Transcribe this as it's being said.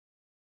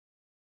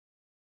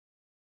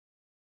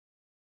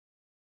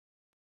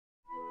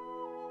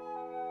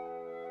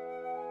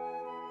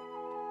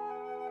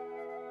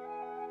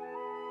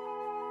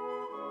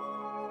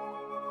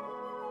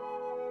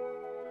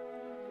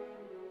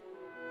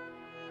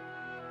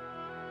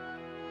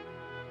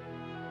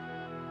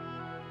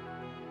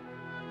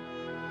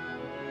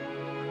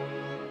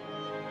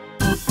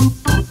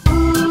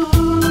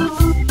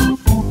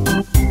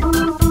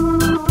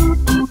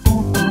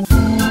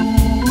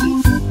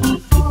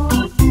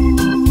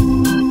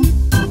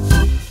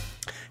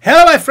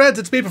Hello, my friends.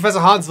 It's me, Professor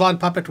Hans von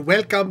Puppet.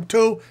 Welcome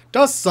to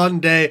the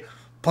Sunday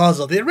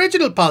puzzle, the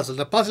original puzzle,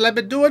 the puzzle I've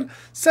been doing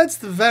since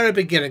the very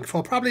beginning,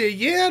 for probably a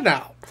year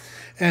now.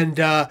 And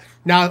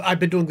now I've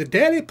been doing the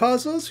daily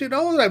puzzles, you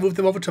know. I moved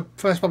them over to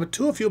First Puppet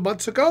 2 a few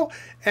months ago,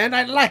 and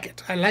I like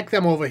it. I like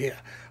them over here.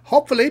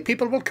 Hopefully,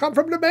 people will come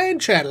from the main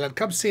channel and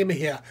come see me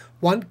here.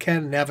 One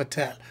can never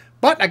tell.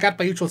 But I got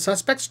my usual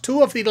suspects.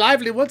 Two of the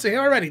lively ones are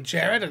here already,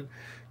 Jared and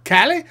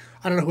Callie.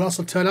 I don't know who else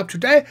will turn up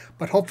today,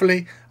 but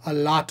hopefully a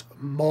lot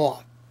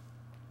more.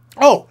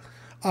 Oh,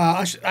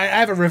 I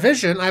have a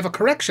revision. I have a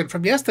correction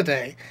from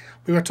yesterday.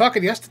 We were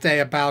talking yesterday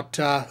about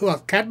who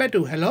else?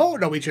 Kathmandu, hello.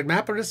 Norwegian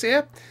Mapper is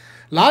here.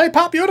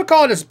 Lollipop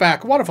Unicorn is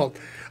back. Wonderful.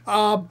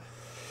 Pardon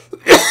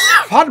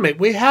me.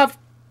 We have.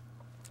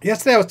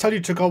 Yesterday I was telling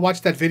you to go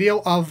watch that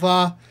video of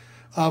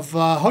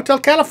Hotel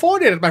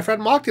California that my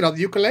friend Mark did on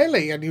the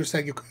ukulele, and he was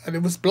saying and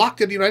it was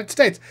blocked in the United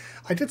States.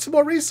 I did some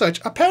more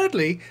research.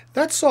 Apparently,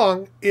 that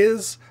song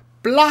is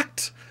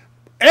blocked.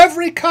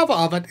 Every cover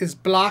of it is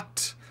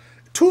blocked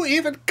to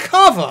even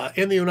cover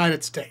in the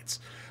United States.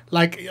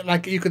 Like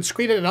you can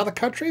screen it in other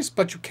countries,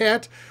 but you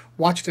can't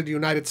watch it in the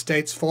United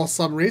States for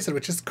some reason,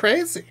 which is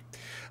crazy.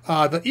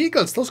 The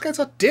Eagles, those guys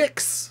are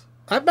dicks.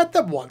 I met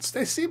them once.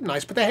 They seem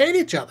nice, but they hate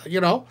each other,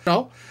 you know.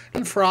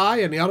 And Fry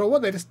and the other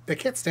one, they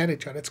can't stand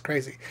each other. It's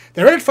crazy.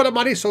 They're in it for the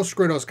money, so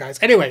screw those guys.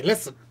 Anyway,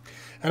 listen.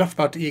 Enough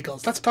about the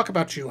Eagles. Let's talk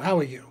about you. How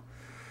are you?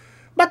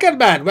 Bucket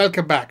Man,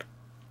 welcome back.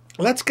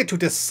 Let's get to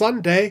this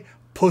Sunday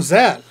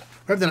puzzle.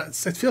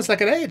 It feels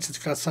like an age since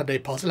we've done Sunday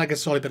puzzle. I guess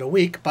it's only been a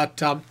week,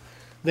 but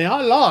they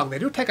are long. They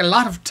do take a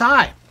lot of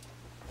time.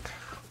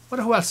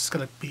 Wonder who else is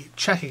going to be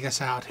checking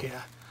us out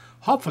here.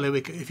 Hopefully we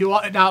can. If you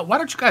want now, why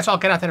don't you guys all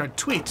get out there and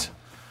tweet?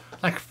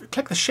 Like,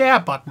 click the share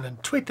button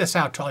and tweet this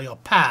out to all your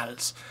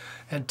pals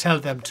and tell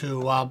them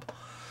to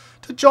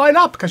join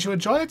up because you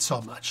enjoy it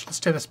so much.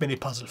 Let's do this mini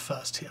puzzle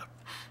first here.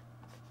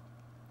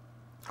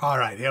 All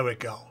right, here we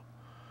go.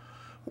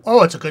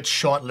 Oh, it's a good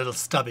short little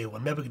stubby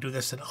one. Maybe we can do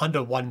this in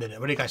under 1 minute.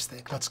 What do you guys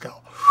think? Let's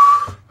go.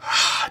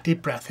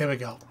 Deep breath. Here we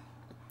go.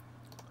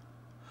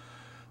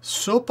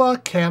 Super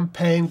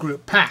Campaign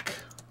Group Pack.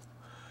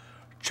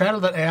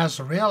 Channel that airs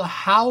Real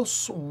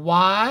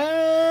Housewives.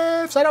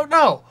 I don't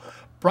know.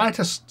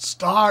 Brightest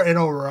star in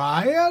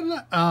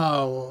Orion?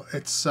 Oh,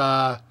 it's,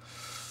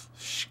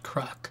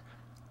 crack.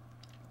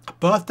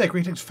 Birthday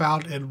greetings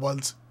found in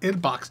one's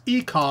inbox.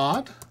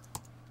 E-card.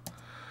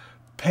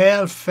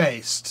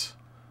 Pale-faced.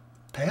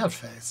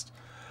 Pale-faced.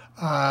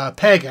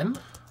 Pagan.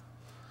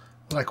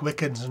 Like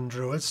Wiccans and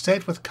Druids.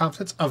 State with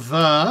confidence.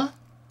 Aver.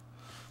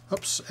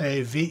 Oops,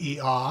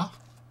 A-V-E-R.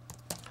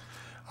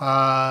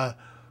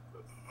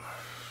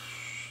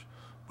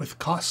 With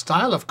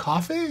style of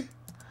coffee?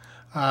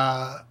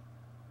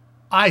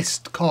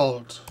 Iced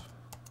cold.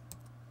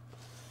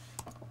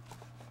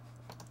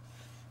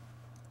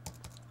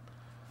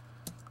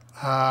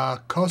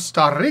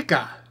 Costa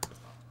Rica.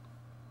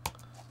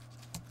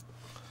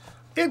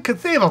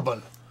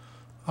 Inconceivable.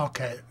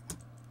 Okay.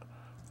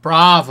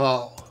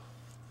 Bravo.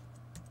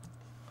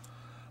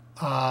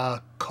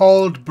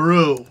 Cold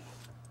brew.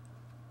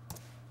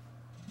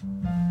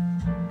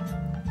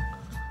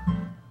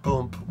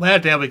 Boom. Well,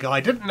 there we go.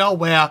 I didn't know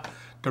where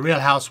the Real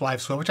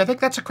Housewives were, which I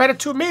think that's a credit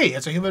to me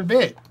as a human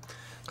being.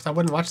 Because I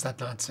wouldn't watch that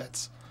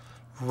nonsense.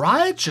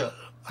 Rigel.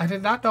 I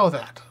did not know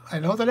that. I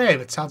know the name.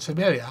 It sounds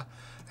familiar.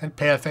 And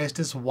pale-faced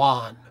is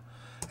Juan.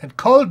 And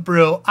cold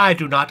brew, I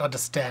do not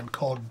understand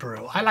cold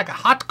brew. I like a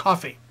hot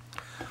coffee.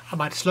 I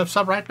might slip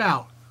some right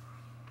now.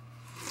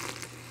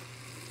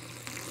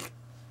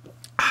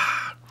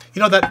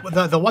 You know,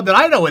 that the one that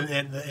I know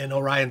in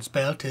Orion's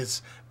belt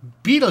is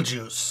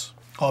Betelgeuse.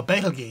 Or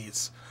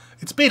Betelgeuse.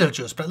 It's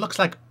Betelgeuse, but it looks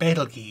like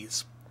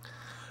Betelgeuse.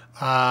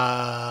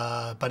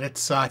 But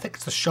it's I think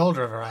it's the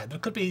shoulder of Orion.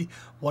 It could be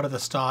one of the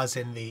stars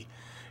in the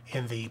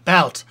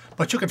belt,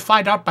 but you can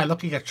find out by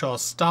looking at your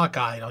star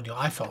guide on your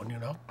iPhone. You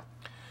know,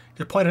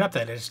 you point it up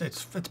there.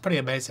 It's pretty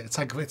amazing. It's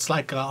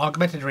like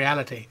augmented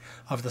reality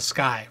of the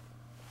sky.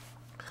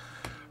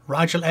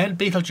 Rigel and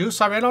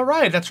Betelgeuse are in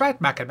Orion. That's right,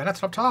 Mackin.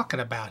 That's what I'm talking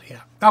about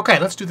here. Okay,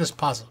 let's do this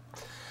puzzle.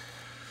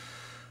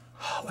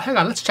 Hang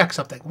on, let's check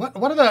something. What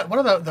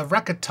are the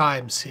record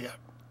times here?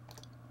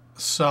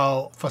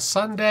 So for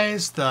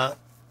Sundays, the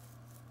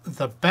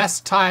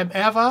best time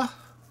ever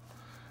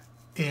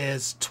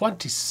is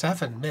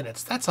 27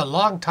 minutes. That's a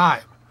long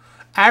time.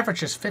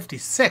 Average is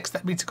 56.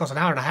 That means it goes an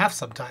hour and a half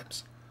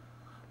sometimes.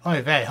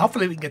 Oy vey.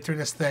 Hopefully we can get through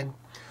this thing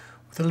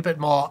with a little bit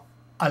more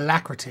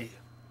alacrity.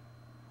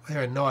 I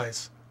hear a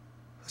noise.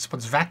 This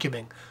one's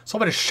vacuuming.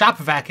 Somebody's shop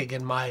vacuuming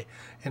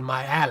in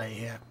my alley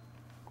here.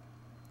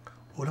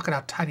 Oh, look at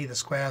how tiny the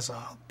squares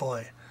are. Oh,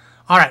 boy.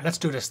 All right, let's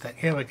do this thing.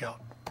 Here we go.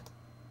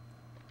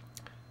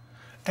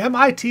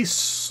 MIT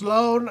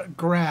Sloan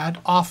grad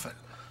often.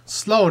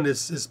 Sloan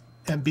is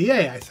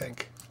MBA, I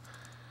think.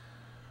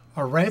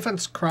 A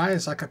raven's cry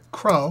is like a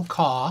crow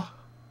caw.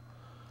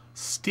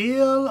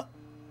 Steal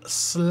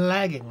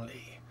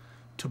slaggingly.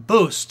 To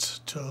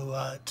boost.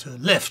 To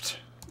lift.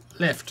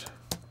 Lift.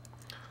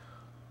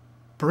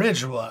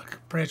 Bridge work.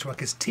 Bridge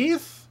work is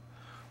teeth.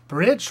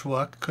 Bridge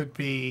work could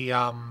be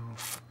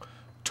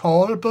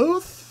toll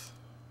booth.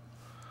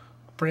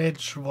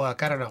 Bridge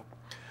work, I don't know.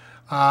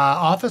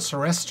 Office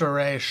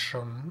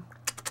restoration.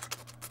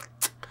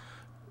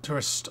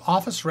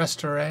 Office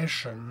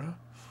restoration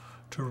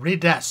to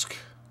redesk.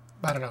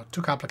 I don't know,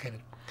 too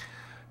complicated.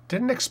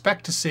 Didn't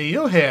expect to see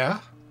you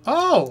here.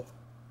 Oh,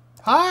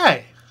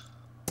 hi.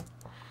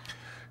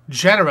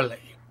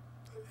 Generally.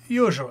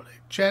 Usually.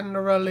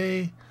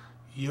 Generally.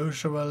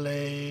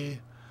 Usually.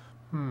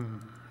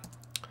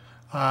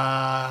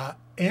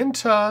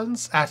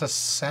 Interns at a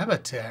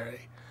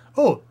cemetery.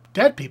 Oh,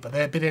 dead people. They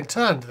have been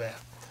interned there.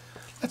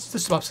 Let's do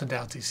some ups and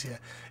downs here.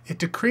 It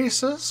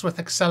decreases with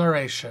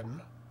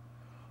acceleration.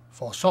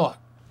 For short.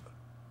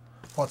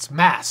 Well, it's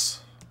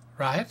mass,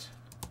 right?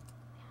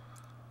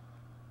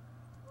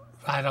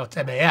 I know it's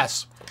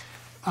MAS.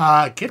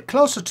 Get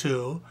closer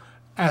to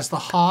as the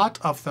heart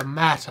of the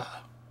matter.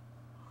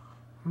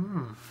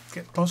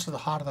 Get closer to the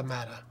heart of the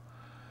matter.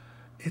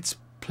 It's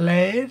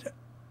played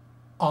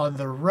on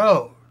the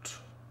road.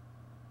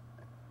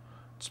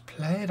 It's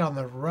played on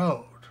the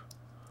road.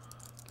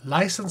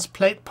 License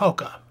plate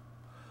poker.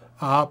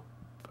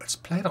 It's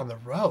played on the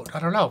road. I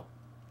don't know.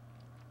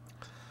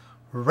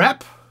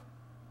 Rep.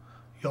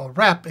 Your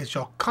rep is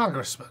your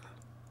congressman.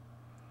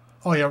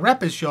 Or your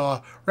rep is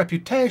your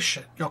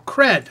reputation, your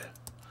cred,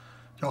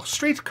 your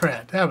street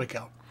cred. There we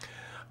go.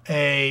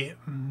 A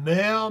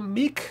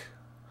Meek.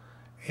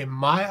 A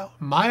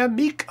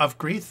Meek of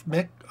Greek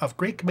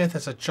myth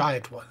is a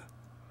giant one.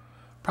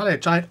 Probably a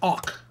giant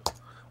auk,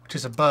 which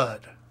is a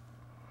bird.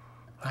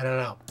 I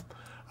don't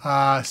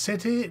know.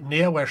 City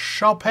near where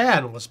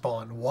Chopin was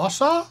born.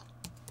 Warsaw?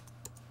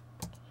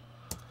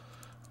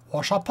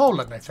 Warsaw,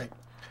 Poland, I think.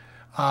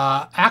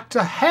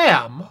 Actor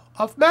Ham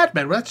of Mad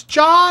Men. Well, that's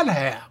John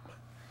Ham.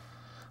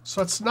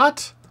 So it's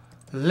not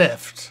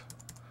lift.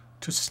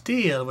 To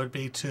steal would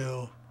be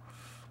to...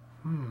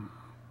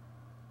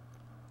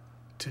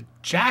 To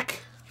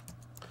jack?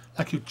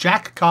 Like you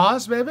jack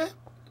cars, maybe?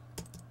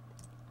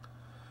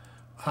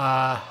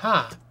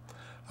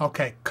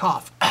 Okay,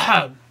 cough.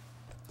 Ahem.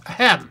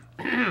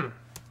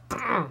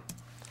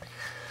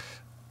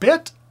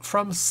 Bit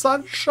from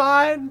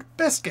Sunshine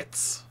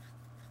Biscuits.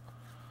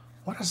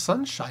 What are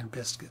Sunshine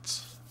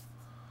Biscuits?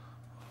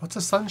 What's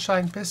a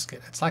Sunshine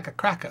Biscuit? It's like a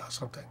cracker or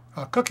something.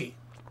 Or a cookie.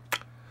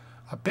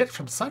 A bit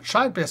from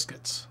Sunshine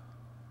Biscuits.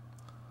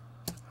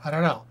 I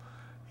don't know.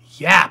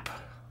 Yap.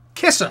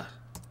 Kisser.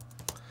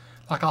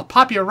 Like I'll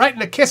pop you right in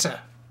the kisser.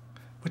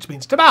 Which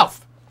means to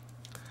mouth.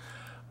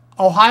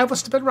 Ohio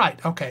must have been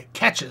right. Okay.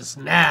 Catches.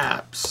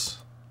 Nabs.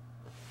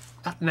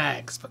 Not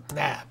nags, but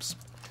nabs.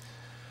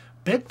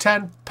 Big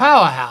Ten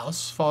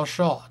powerhouse for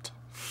short.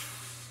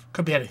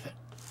 Could be anything.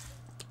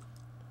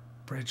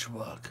 Bridge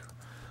work.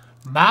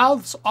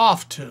 Mouths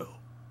off to.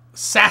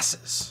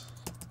 Sasses.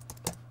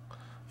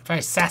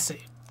 Very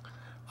sassy.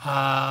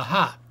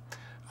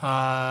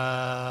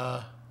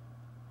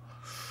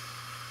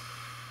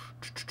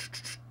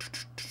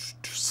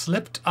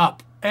 Slipped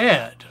up.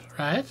 Aired,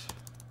 right?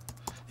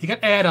 You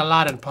get aired a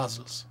lot in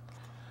puzzles.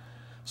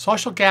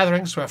 Social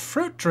gatherings where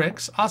fruit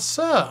drinks are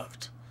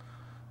served.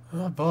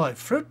 Oh boy,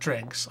 fruit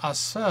drinks are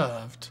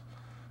served.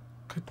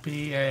 Could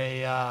be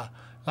a,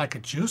 like a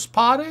juice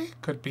party.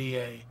 Could be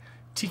a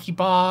tiki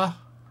bar.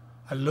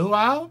 A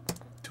luau.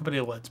 Too many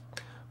words.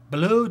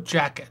 Blue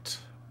jacket.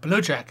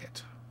 Blue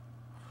jacket.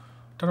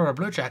 Don't know what a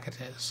blue jacket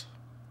is.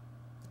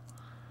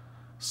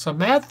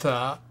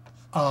 Samantha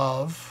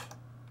of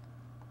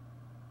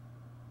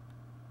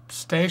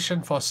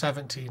Station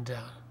 417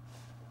 down.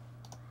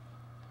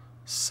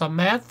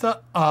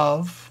 Samantha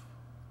of...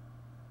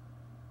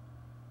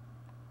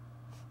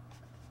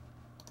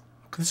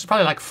 This is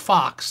probably like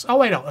Fox. Oh,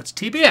 wait, no. It's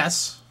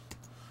TBS.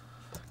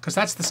 Because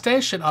that's the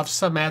station of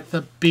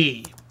Samantha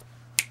B.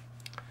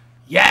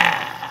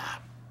 Yeah!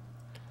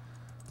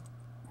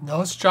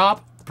 Nose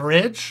job.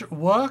 Bridge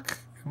work.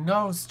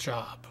 Nose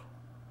job.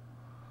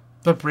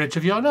 The bridge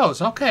of your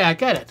nose. Okay, I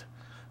get it.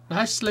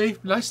 Nicely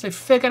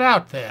figured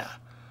out there.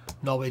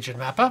 Norwegian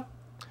mapper.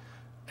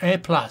 A+.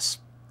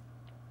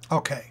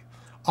 Okay.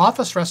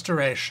 Office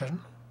restoration.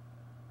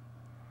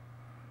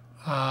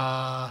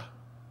 No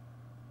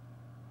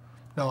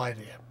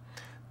idea.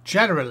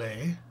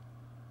 Generally,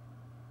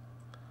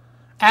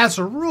 as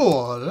a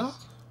rule,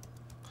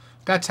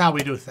 that's how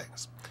we do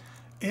things.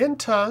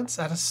 Interns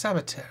at a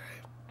cemetery.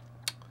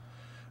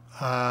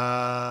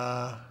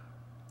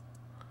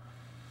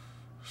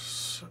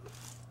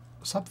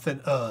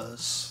 Something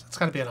us. It's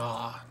got to be an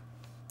R.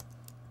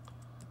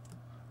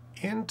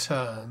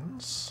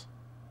 Interns.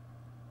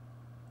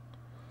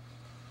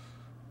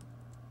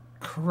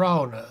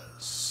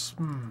 Kronas.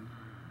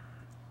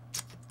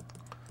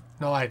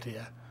 No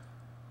idea.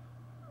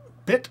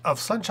 Bit of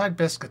Sunshine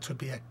Biscuits would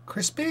be a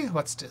crispy.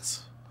 What's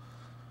this?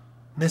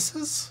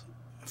 Mrs.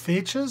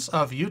 Features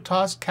of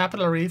Utah's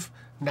Capitol Reef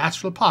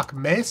National Park.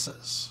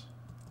 Mesas.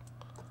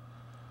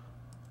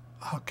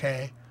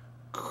 Okay.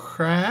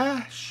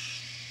 Crash.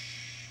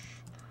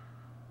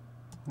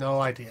 No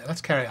idea.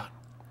 Let's carry on.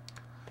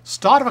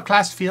 Start of a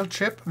class field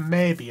trip.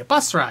 Maybe. A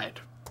bus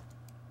ride.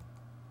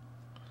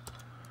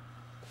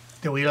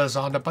 The wheels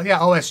on the... But yeah,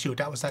 OSU.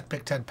 That was that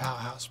Big Ten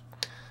powerhouse.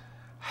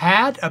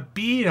 Had a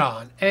bead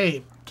on.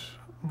 Aimed.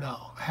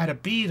 No. Had a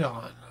bead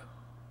on.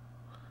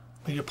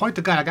 When you point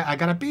the gun, I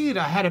got a bead.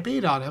 I had a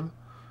bead on him.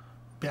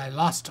 I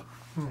lost him.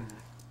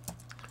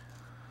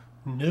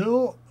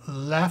 New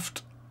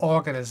left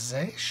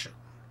organization.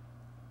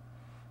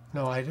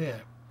 No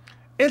idea.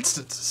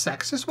 Instant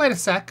sex. Just wait a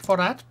sec for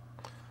that.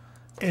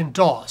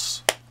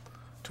 Endorse.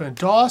 To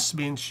endorse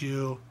means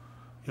you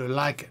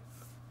like it.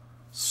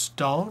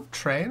 Stone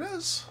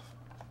trainers?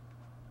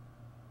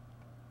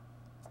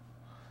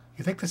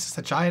 You think this is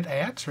a giant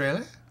ant,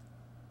 really?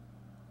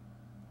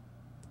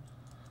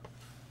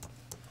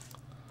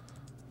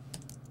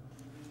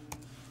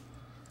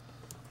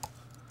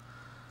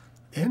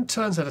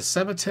 Interns at a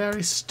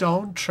cemetery,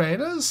 stone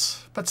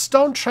trainers? But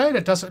stone trainer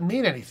doesn't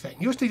mean anything.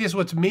 Usually these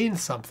words mean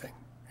something.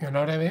 You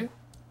know what I mean?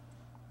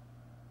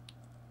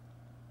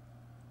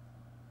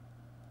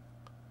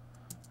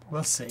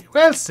 We'll see.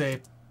 We'll see.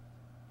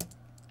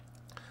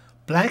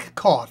 Blank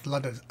Court,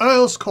 London.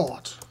 Earl's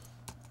Court.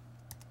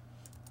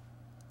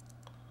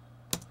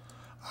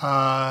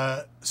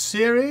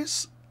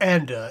 Series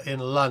Ender in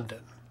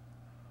London.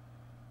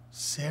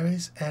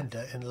 Series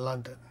Ender in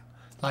London.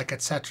 Like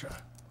etc.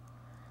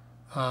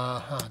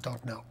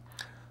 Don't know.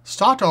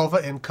 Start over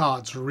in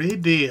cards.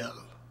 Redeal.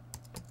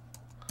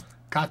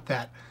 Got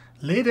that.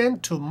 Lead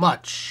into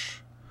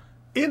much.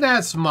 In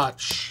as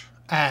much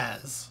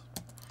as.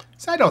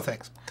 Say no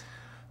things.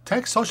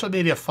 Take to social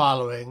media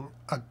following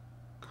a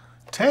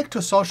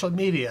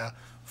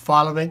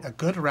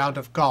good round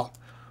of golf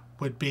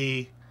would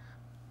be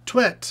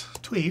tweet.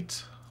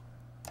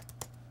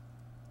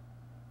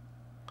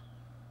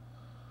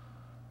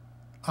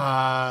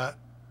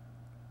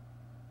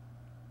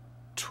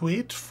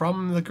 Tweet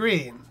from the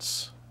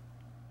greens.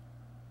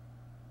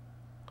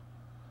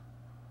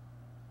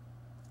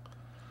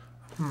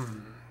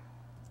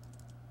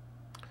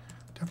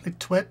 Definitely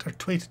twit or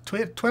tweet.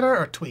 Twitter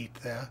or tweet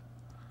there.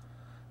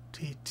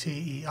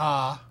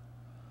 T-T-E-R.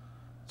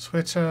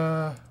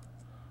 Twitter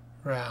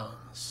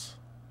rounds.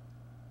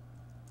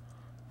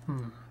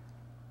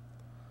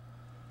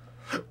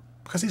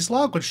 Because these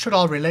logwords should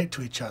all relate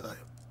to each other.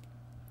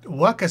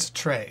 Work as a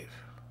trade.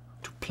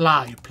 To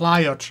ply. You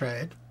ply your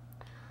trade.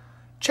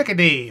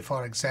 Chickadee,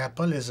 for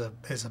example, is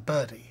a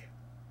birdie.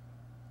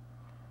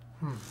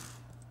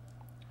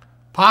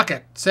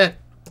 Pocket. Sit.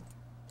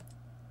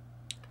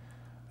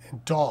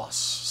 Endorse.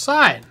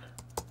 Sign.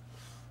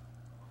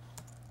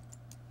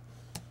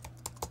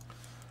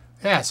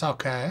 Yes,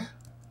 okay.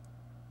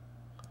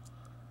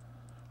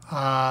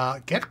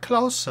 Get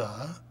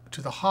closer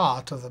to the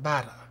heart of the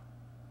matter.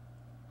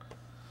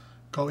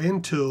 Go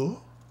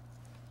into.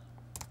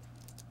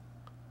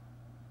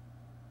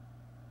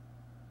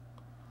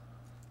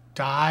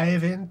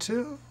 Dive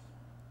into.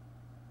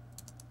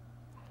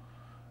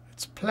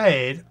 It's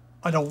played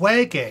an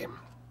away game.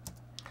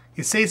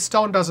 You see,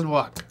 stone doesn't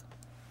work.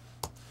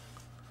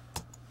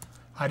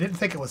 I didn't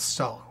think it was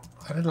stone.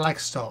 I didn't like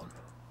stone.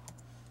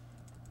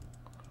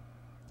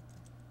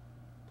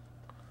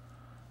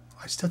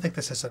 I still think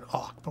this is an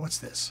awk, but what's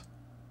this?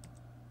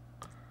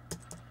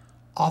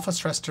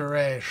 Office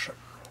restoration.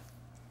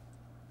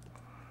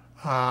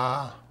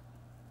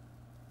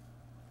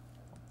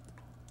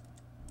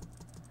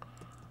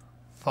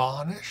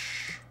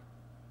 Varnish.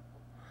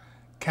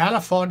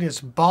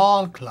 California's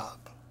Ball Club.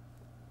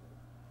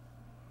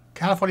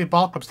 California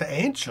Ball Club's the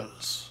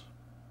Angels.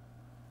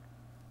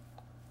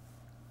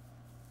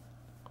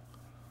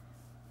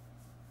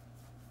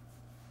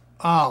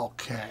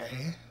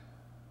 Okay.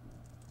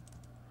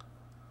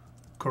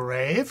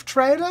 Grave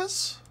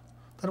traders?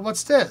 Then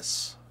what's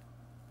this?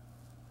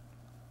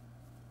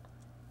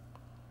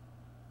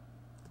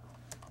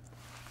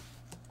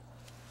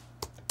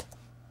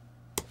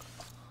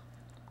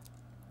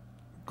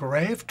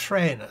 Grave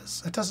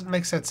trainers. It doesn't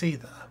make sense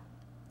either.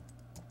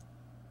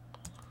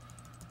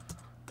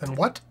 Then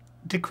what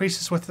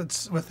decreases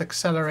with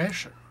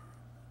acceleration?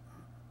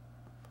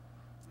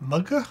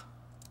 Mugger?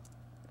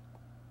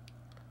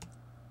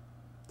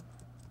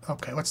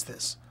 Okay, what's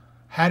this?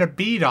 Had a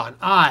bead on.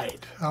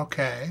 Eyed.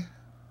 Okay.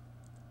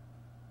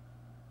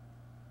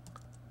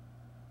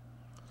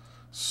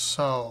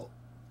 So,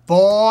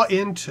 bore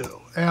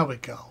into. There we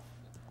go.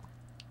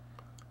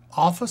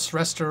 Office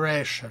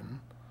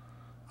restoration.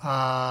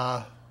 Tower?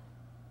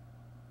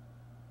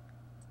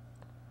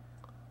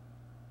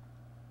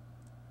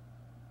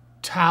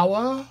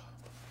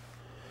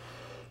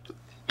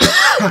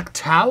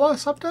 Tower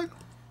something?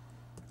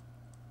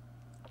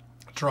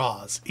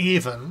 Draws.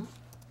 Even.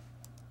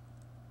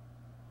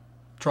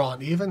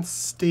 Drawn. Even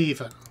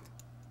Steven.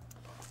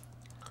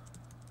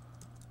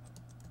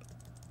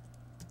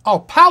 Oh,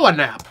 power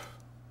nap.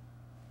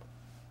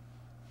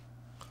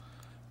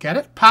 Get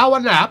it?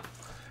 Power nap.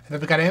 And then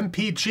we got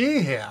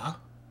MPG here.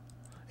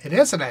 It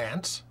is an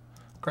ant.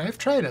 Grave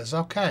traders.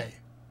 Okay.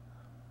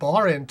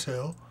 Bore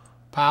into.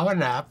 Power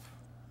nap.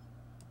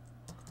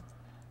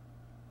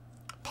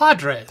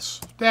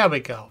 Padres. There we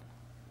go.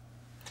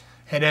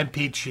 And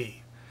MPG.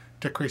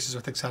 Decreases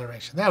with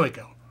acceleration. There we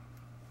go.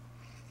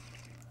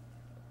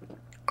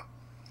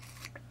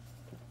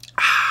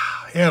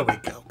 Here we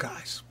go,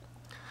 guys.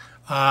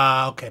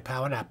 Okay,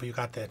 power and apple, you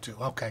got there too.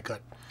 Okay, good.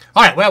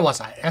 All right, where was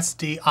I?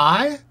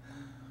 SDI?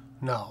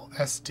 No,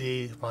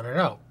 SD, I don't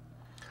know.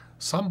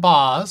 Some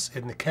bars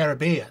in the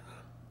Caribbean.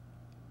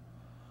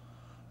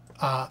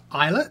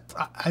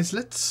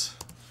 Islets?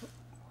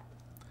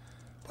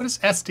 What is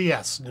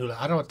SDS, Nula?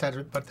 I don't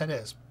know what that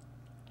is.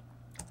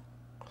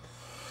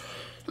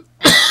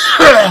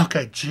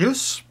 Okay,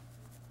 juice.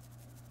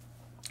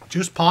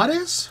 Juice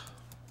parties?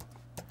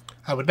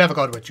 I would never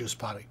go to a juice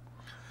party.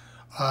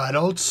 An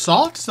old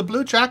salt, the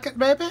blue jacket,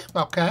 maybe?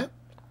 Okay.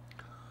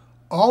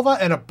 Over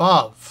and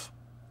above.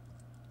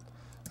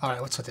 All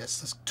right, what's with this?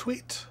 This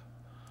tweet.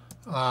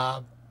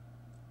 Okay,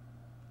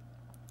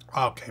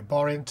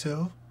 boring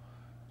too.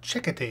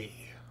 Chickadee.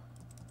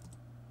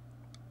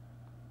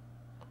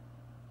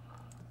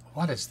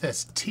 What is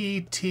this? T,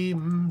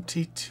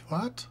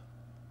 what?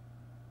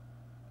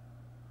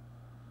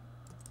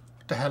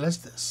 What the hell is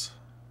this?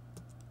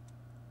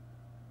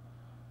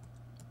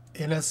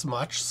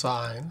 Inasmuch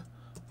sign.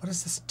 What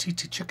is this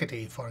TT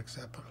chickadee, for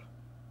example?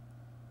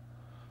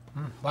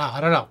 Wow, I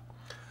don't know.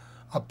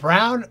 A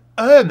brown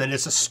ermine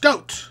is a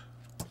stoat.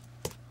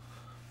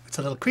 It's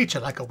a little creature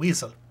like a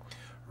weasel.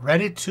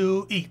 Ready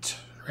to eat.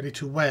 Ready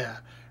to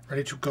wear.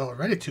 Ready to go.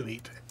 Ready to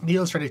eat.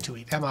 Meals ready to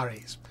eat.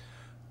 MREs.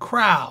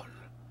 Crown.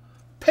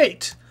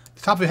 Pate.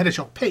 The top of your head is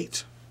your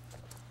pate.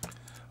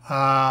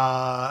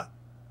 Have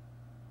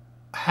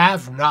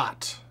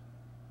not.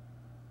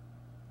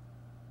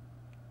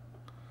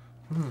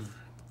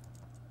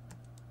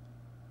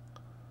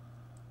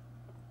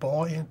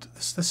 Bore into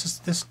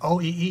this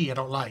OEE I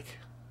don't like.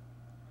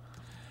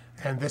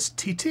 And this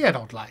TT I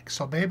don't like.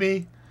 So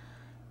maybe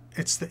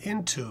it's the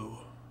into.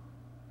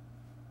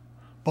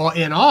 Bore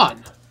in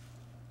on.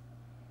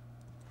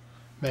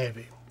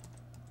 Maybe.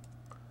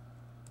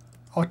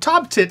 Oh,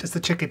 tomtit is the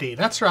chickadee.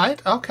 That's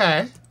right.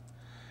 Okay.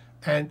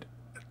 And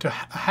to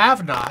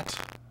have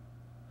not.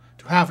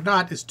 To have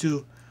not is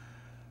to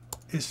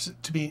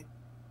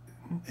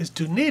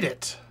need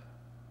it.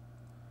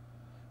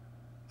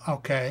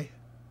 Okay.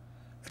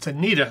 It's a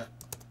needer.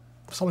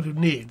 Someone who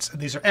needs. And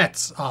these are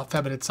ets,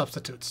 feminine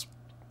substitutes.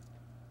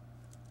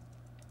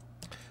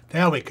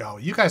 There we go.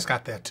 You guys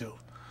got that too.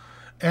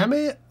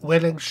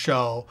 Emmy-winning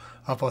show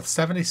of both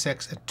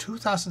 76 and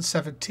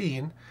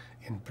 2017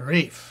 in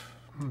brief.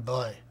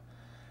 Boy.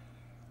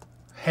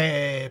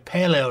 Hey,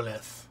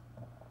 Paleolith.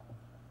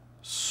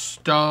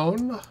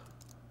 Stone.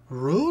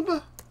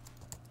 Rube.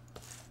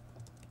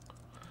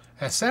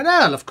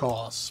 SNL, of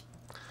course.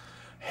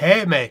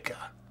 Haymaker.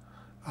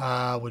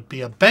 Would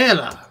be a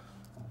baler.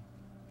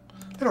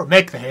 They don't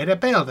make the hay, they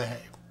bale the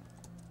hay.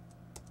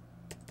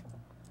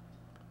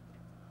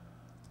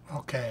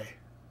 Okay.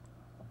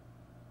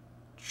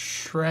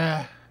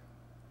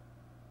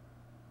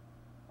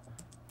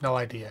 No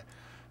idea.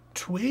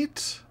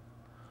 Tweet.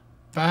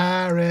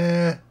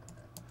 Barry.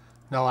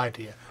 No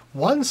idea.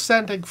 One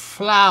sending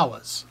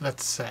flowers,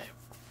 let's say.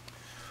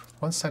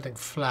 One sending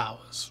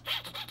flowers.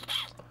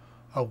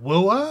 A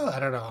wooer, I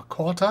don't know, a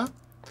quarter.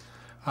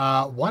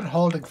 One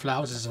holding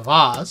flowers is a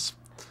vase.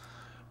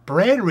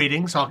 Brain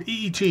readings are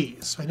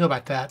EEGs. I know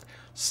about that.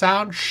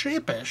 Sound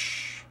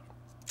sheepish.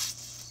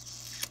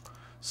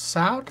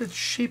 Sounded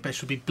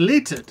sheepish would be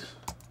bleated.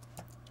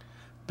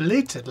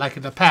 Bleated, like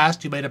in the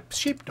past, you made a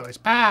sheep noise.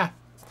 Bah!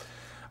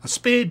 A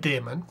speed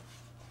demon.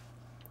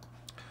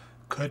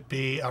 Could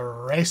be a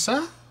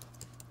racer.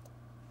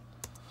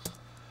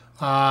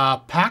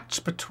 Packs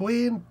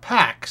between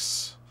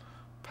packs.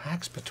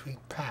 Packs between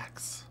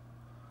packs.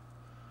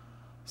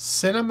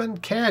 Cinnamon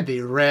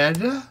candy.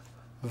 Red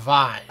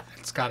vine.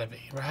 It's gotta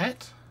be,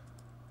 right?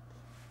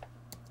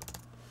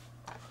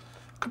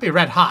 Could be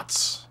red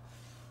hots.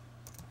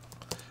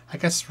 I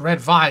guess red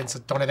vines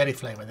don't have any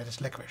flavor. They're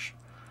just licorice.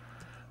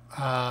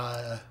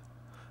 I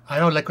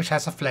know licorice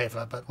has a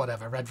flavor, but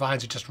whatever. Red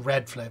vines are just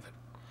red flavored.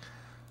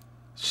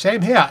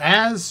 Same here,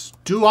 as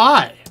do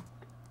I.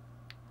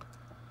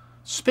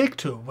 Speak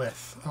to,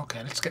 with.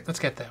 Okay, let's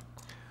get there.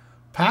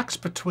 Packs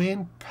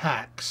between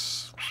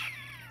packs.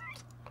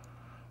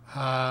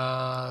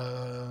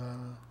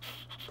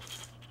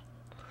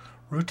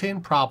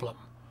 Routine problem,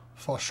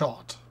 for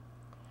short.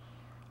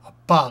 A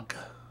bug.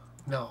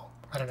 No,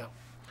 I don't know.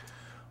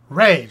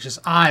 Rage is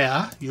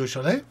ire,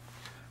 usually.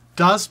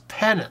 Does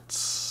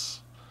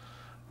penance.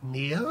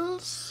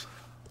 Kneels.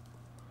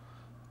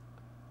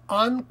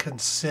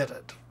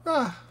 Unconsidered.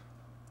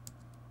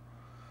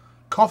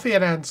 Coffee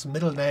Ann's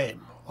middle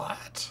name.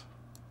 What?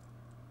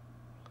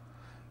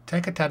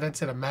 Take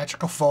attendance in a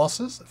magical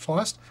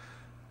forest.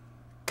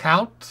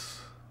 Count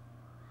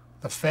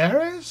the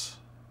fairies?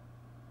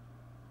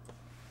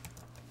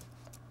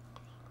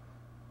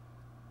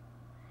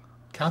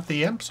 Count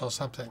the imps or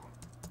something.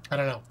 I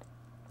don't know.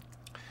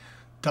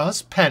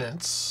 Does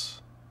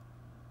penance.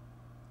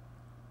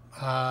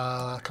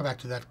 Come back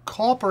to that.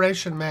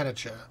 Corporation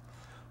manager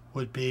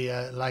would be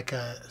like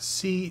a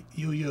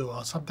CUU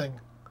or something.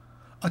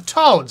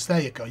 Atones.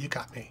 There you go. You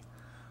got me.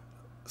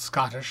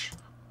 Scottish.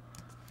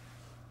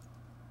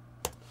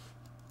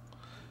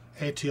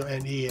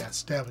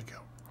 ATONES. There we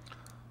go.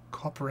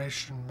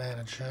 Corporation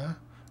manager.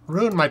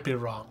 Rune might be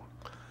wrong.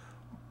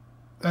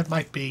 That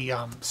might be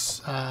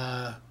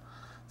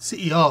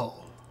CEO.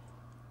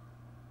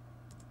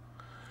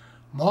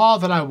 More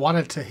than I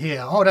wanted to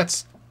hear. Oh,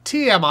 that's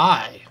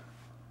TMI.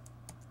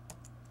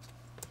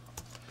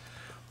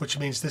 Which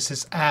means this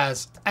is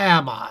as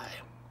am I.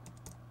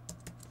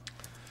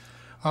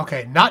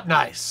 Okay, not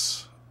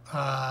nice.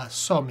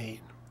 So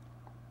mean.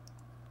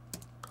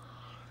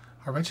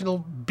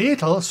 Original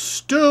Beatle,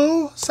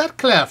 Stu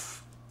Sutcliffe.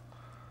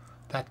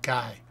 That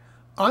guy.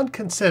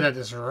 Unconsidered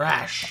is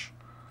rash.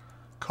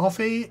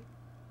 Coffee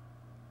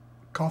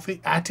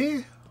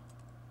Atty?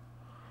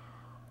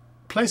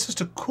 Places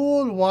to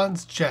cool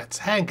one's jets.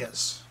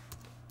 Hangers.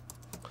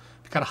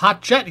 If you got a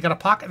hot jet, you got a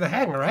pocket in the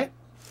hangar, right?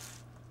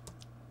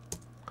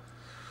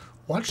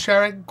 One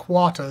sharing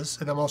quarters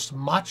in the most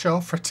macho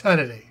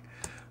fraternity.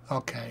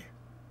 Okay.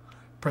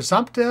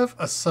 Presumptive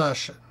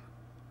assertion.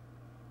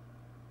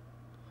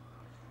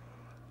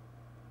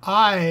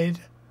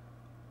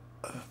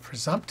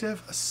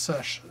 Presumptive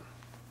assertion.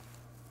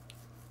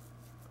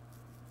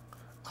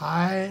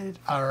 I'd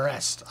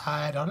arrest.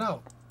 I don't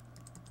know.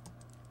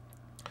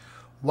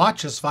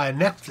 Watches via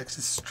Netflix.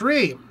 It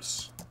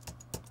streams.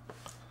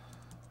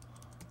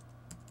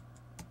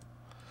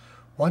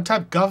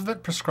 One-time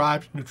government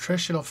prescribed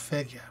nutritional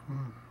figure.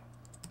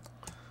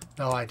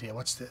 No idea.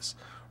 What's this?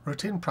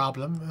 Routine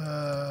problem.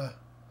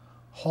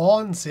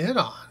 Horns in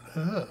on.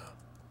 Ugh.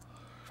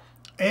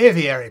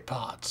 Aviary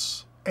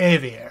parts.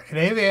 Aviary. An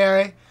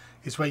aviary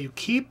is where you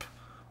keep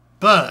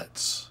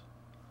birds.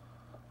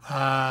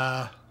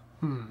 There's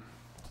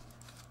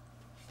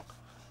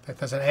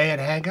an A in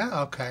hangar?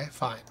 Okay,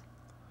 fine.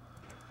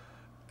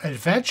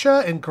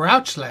 Adventure in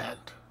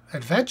Grouchland.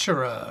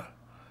 Adventurer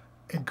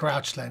in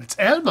Grouchland. It's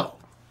Elmo.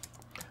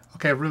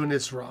 Okay, Rune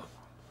is wrong.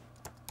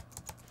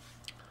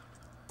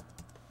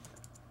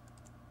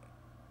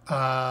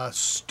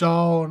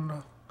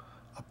 Stone,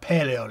 a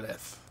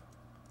paleolith.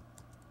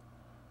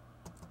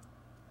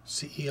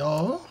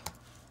 CEO.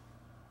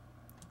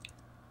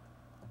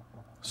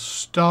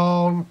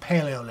 Stone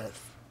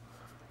paleolith.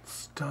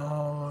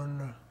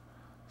 Stone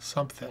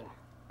something.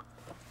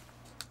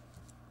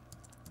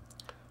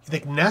 You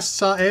think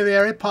nests are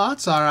aviary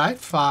parts? Alright,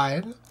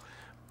 fine.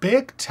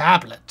 Big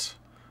tablet.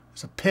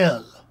 It's a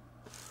pill.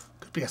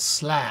 Could be a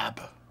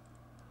slab.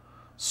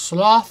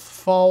 Sloth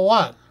for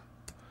one.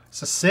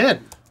 It's a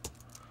sin. I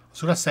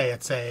was gonna say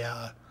it's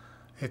a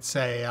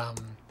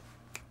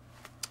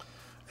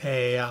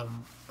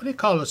what do you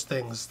call those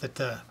things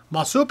that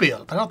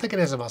marsupial, but I don't think it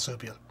is a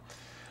marsupial.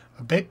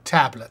 A big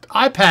tablet.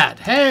 iPad.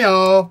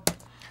 Hey-o.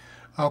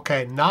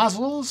 Okay,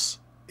 nozzles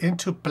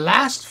into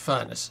blast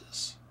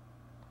furnaces.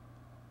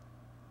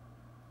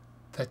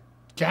 The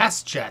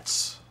gas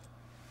jets.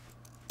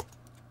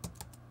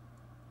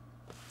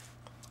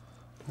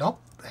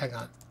 Nope. Hang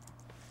on.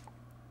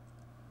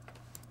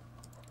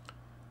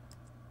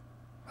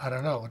 I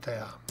don't know what they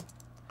are.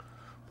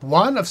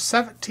 1 of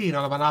 17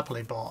 on a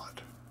Monopoly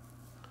board.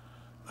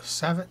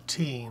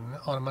 17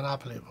 on a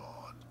Monopoly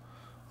board.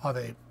 Are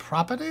they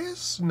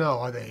properties? No.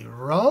 Are they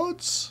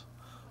roads?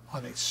 Are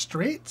they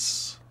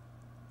streets?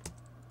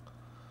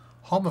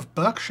 Home of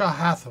Berkshire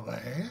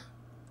Hathaway.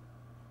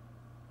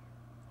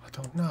 I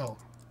don't know.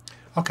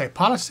 Okay,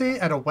 policy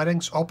at a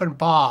wedding's open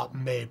bar,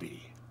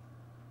 maybe.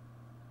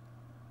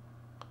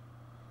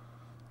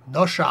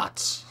 No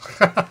shots.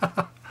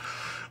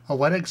 A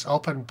wedding's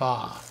open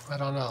bar. I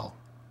don't know.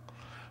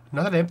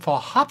 Another name for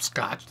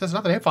hopscotch. There's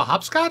another name for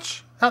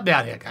hopscotch? Help me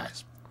out here,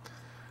 guys.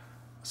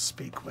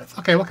 Speak with.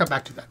 Okay, we'll come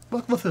back to that.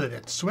 We'll fill it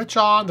in. Switch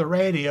on the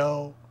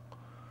radio.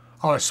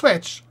 Or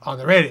switch on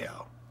the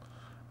radio.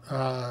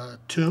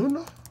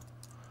 Tune.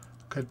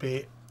 Could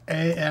be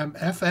AM,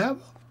 FM.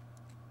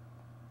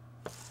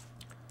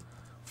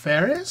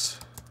 Fairies.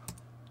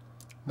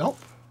 Nope.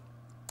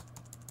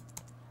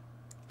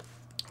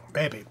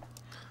 Maybe.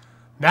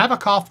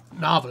 Nabokov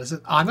novel. Is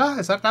it Anna?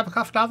 Is that a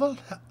Nabokov novel?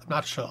 I'm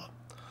not sure.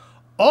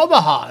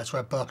 Omaha is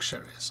where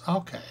Berkshire is.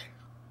 Okay.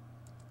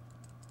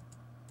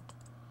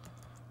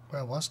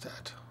 Where was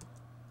that?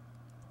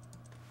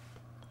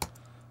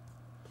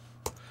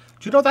 Do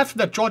you know that from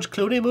that George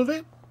Clooney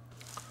movie?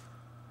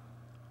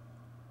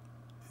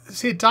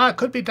 See, it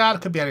could be dad,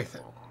 it could be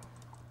anything.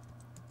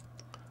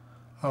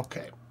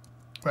 Okay.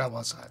 Where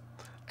was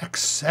I?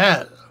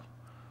 Excel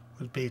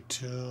would be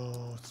to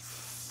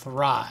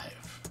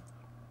thrive.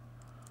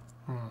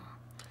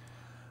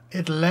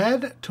 It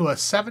led to a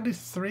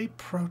 73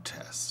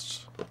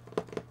 protest.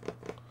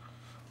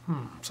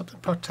 Something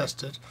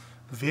protested.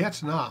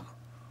 Vietnam.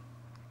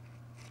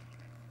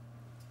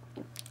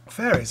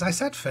 Fairies. I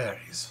said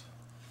fairies.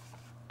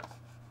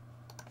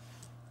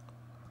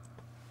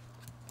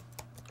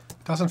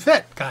 Doesn't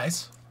fit,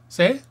 guys.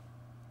 See?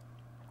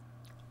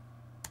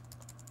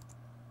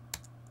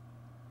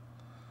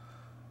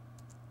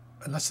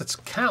 Unless it's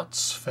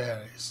counts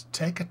fairies.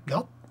 Take it.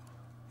 Nope.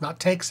 Not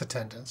takes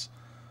attendance.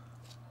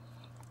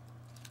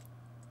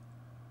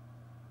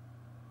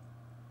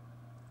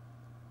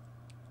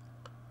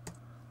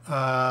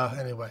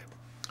 Anyway.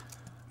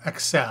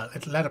 Excel.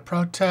 It led a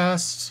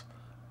protest.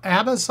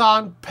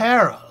 Amazon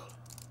peril.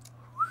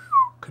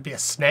 Could be a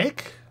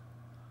snake.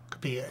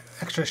 Could be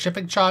extra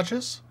shipping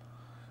charges.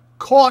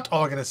 Court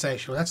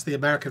organization. Well, that's the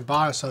American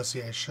Bar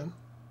Association.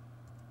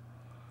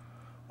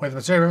 Where the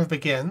Missouri River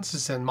begins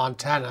is in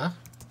Montana.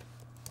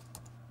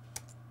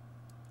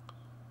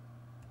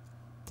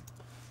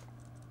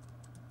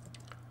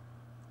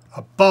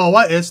 A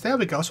BOA is, there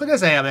we go. So it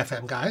is AM,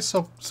 FM, guys.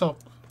 So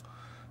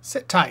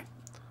sit tight.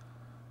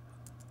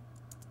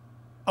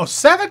 Oh,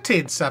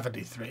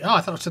 1773. Oh,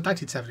 I thought it was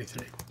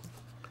 1973.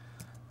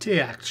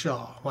 T-Act,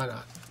 sure. Why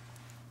not?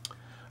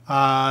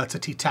 It's a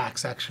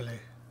T-Tax, actually.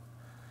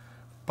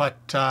 But,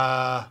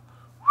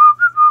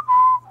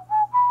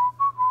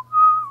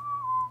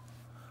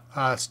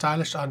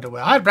 stylish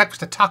underwear. I had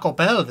breakfast at Taco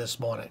Bell this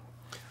morning.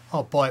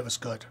 Oh, boy, it was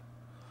good.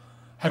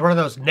 Had one of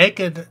those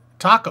naked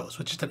tacos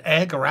with just an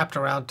egg wrapped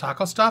around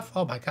taco stuff.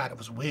 Oh, my God, it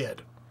was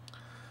weird.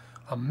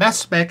 A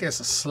mess maker is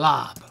a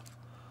slob.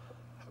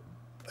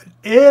 An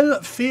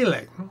ill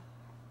feeling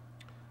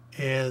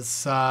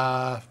is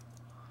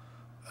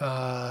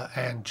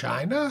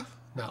angina?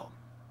 No.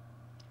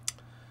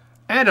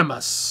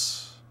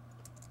 Animus.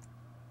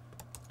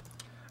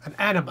 An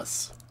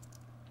animus.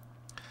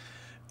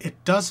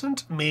 It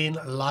doesn't mean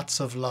lots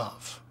of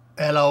love.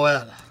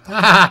 LOL.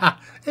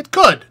 It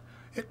could.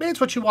 It means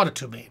what you want it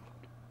to mean.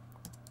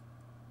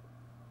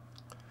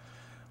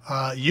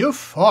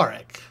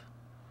 Euphoric.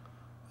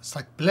 It's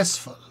like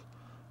blissful.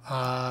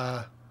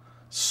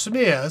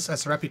 Smears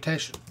as a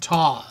reputation.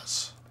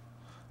 Tars.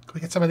 Can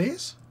we get some of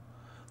these?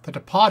 The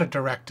Departed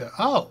director.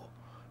 Oh.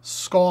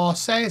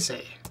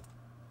 Scorsese.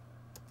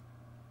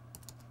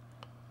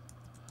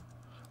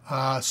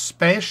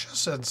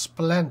 Spacious and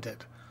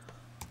splendid.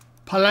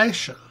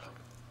 Palatial.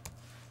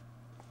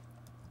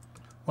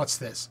 What's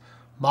this?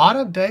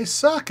 Modern day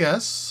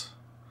circus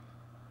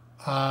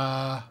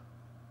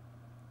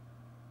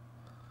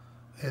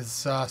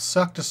is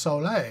Cirque du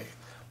Soleil.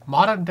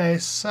 Modern day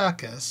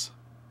circus.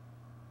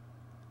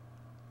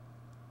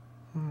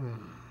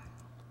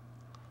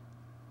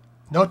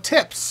 No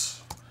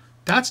tips.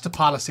 That's the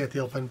policy at the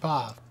open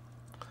bar.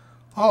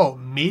 Oh,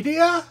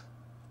 media?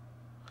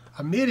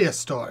 A media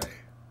story.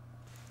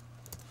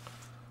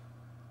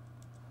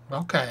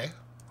 Okay.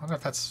 I don't know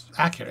if that's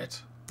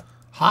accurate.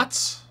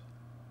 Hots?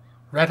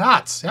 Red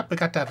Hots. Yep, we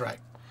got that right.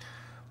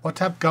 What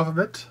type of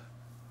government?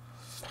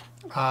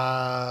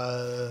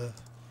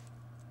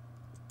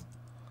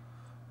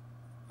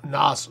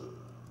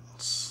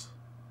 Nozzles.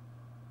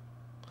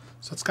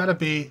 So it's got to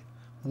be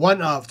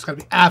one of. It's got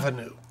to be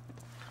avenue.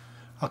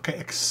 Okay,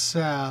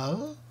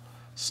 Excel.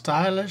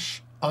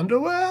 Stylish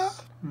underwear?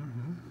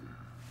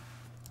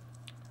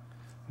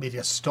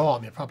 Media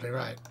storm. You're probably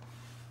right.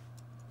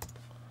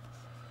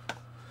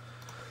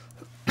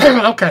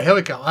 Okay, here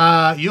we go.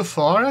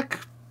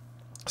 Euphoric.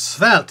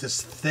 Svelte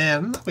is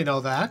thin. We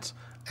know that.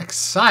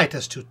 Excite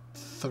is to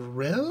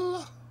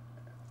thrill.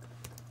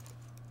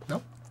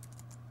 Nope.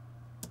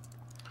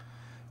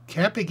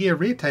 Camping gear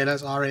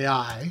retailers,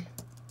 REI.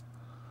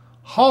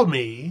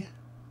 Homie.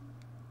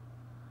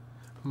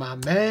 My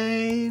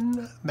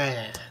main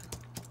man.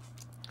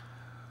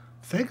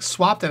 Things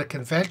swapped at a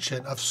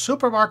convention of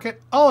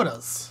supermarket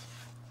owners.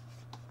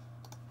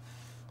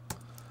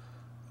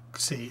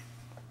 Let's see.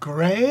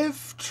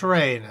 Grave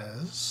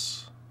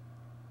trainers.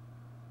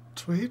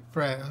 Tweet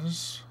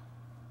brands.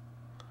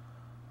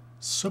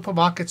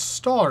 Supermarket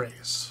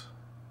stories.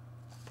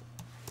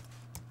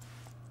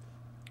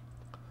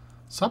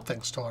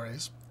 Something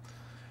stories.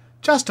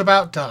 Just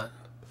about done.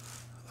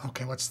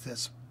 Okay, what's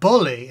this?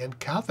 Bully in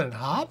Calvin and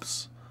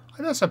Hobbes? I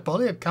think that's a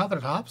bully in Calvin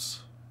and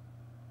Hobbes.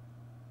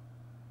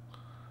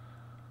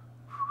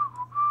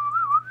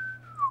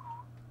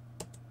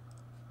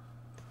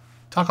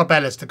 Taco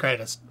Bell is the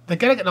greatest. They're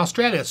getting it in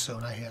Australia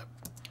soon, I hear.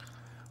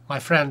 My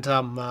friend,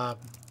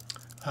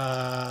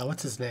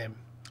 what's his name?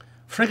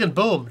 Friggin'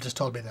 Boom just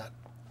told me that.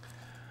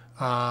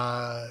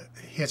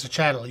 He has a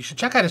channel. You should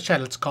check out his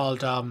channel. It's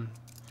called,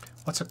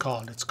 what's it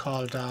called? It's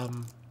called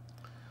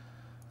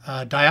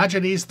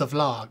Diogenes the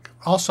Vlog.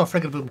 Also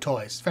Friggin' Boom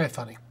Toys. It's very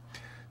funny.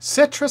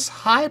 Citrus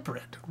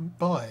Hybrid.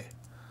 Boy.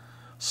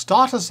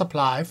 Starter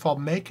supply for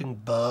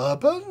making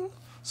bourbon?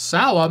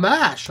 Sour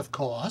mash, of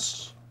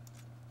course.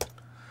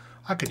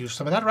 I could use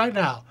some of that right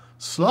now.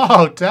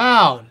 Slow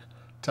down,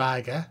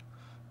 Tiger.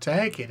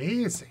 Take it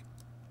easy.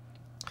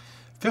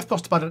 Fifth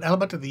most abundant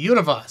element in the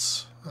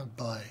universe. Oh,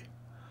 boy.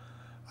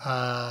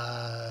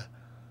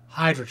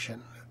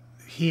 Hydrogen.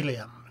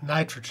 Helium.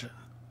 Nitrogen.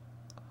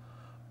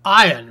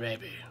 Iron,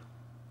 maybe.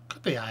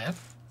 Could be iron.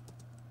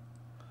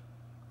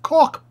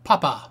 Cork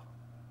Papa.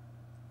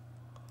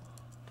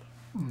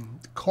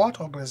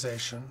 Court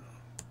organization.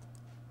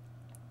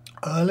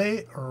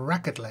 Early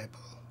record label.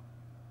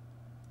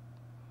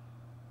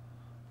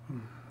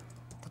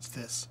 What's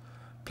this?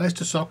 Place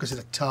to soak is in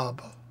a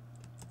tub.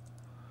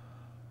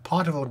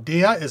 Part of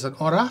Odia is an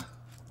aura.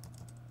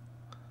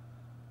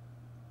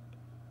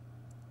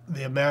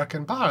 The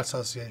American Bar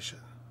Association.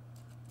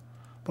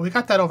 But we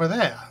got that over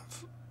there.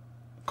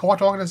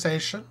 Court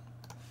organization.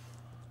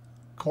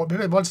 Court,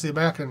 maybe once the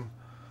American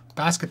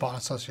Basketball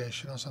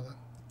Association or something.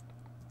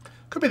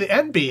 Could be the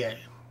NBA.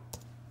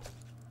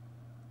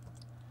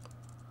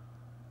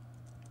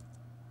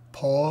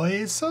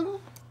 Poison?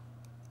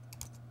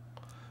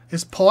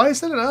 Is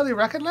poison an early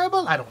record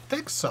label? I don't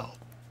think so.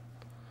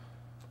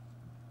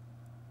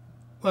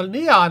 Well,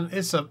 neon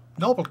is a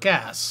noble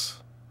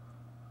gas.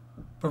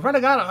 But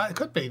Renegado, it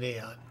could be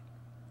neon.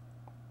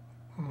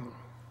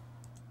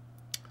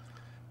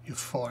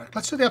 Euphoric.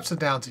 Let's do the ups and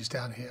downsies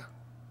down here.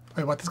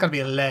 Wait, what? There's got to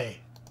be a lay.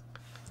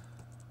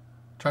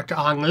 Director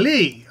Ang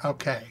Lee.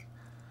 Okay.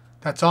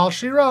 That's all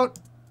she wrote.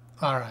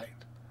 All right.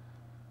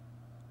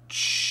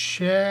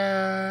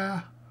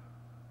 Chair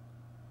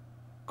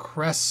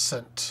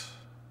Crescent.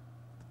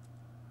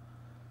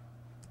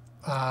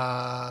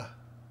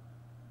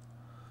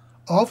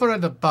 Over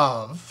and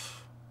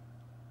above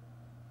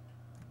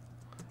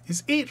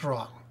is eat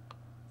wrong.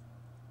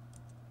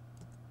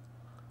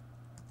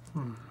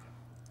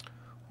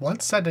 One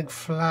sending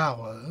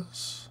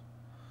flowers.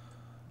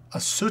 A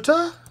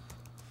suitor?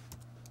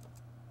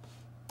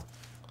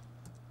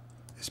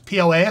 Is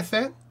POA a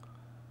thing?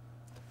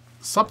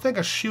 Something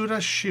a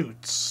shooter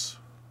shoots.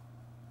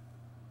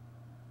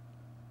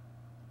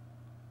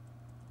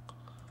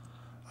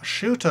 A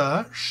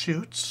shooter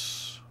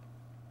shoots.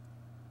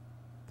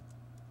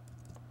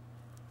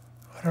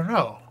 I don't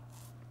know.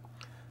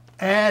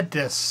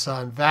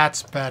 Edison.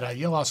 That's better.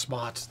 You are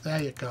smart.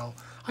 There you go.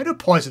 I knew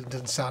poison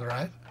didn't sound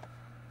right.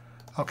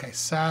 Okay,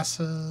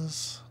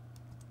 sasses.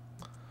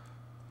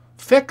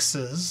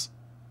 Fixes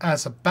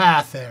as a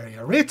bath area.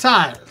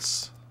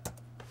 Retiles.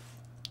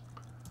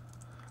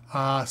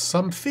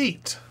 Some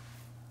feet.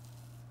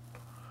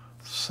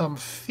 Some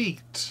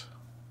feet.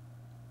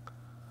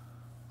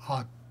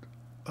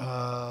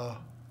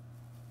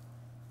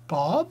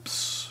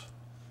 Bobs?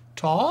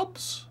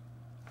 Tobs?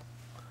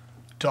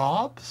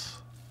 Dobbs?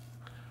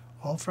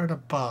 Over and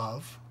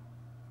above.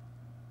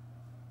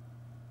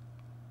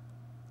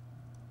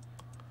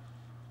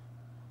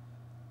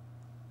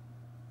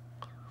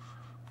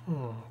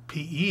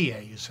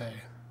 PEA, you say?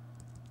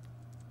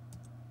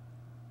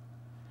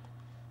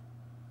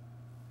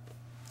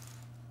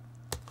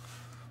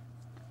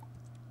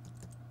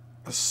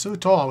 A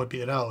suitor would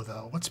be an O,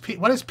 though. What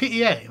is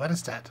PEA? What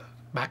is that?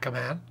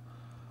 Macaman?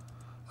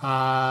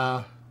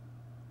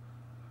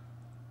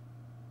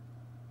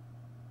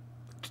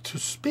 To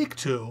speak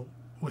to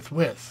with.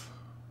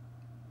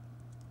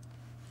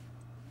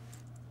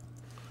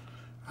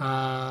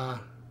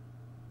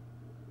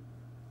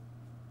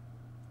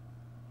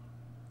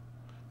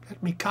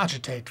 Let me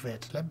cogitate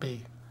with. Let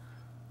me.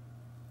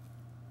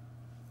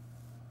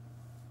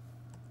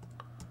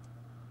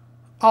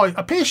 Oh,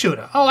 a pea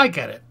shooter. Oh, I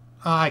get it.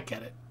 I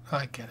get it.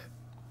 I get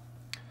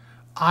it.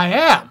 I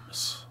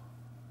ams.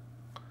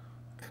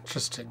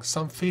 Interesting.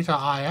 Some feet are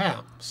I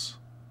ams.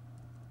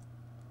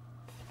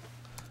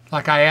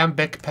 Like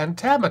iambic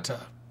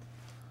pentameter.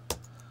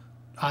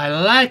 I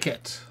like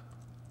it.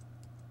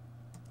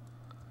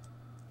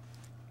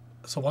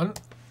 So one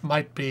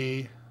might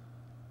be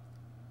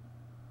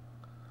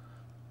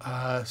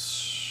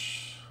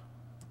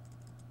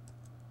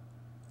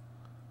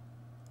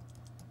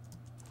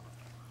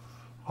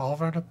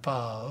over and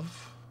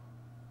above.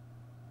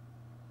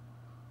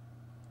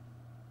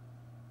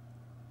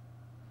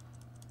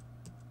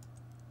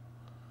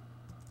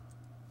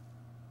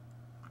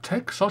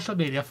 Take social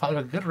media following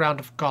a good round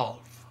of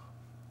golf.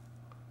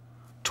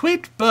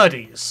 Tweet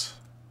birdies.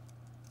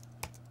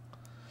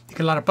 You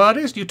get a lot of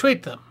birdies, you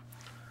tweet them.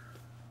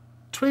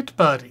 Tweet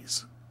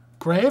birdies.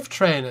 Grave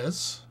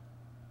trainers.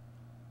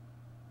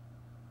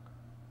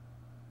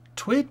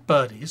 Tweet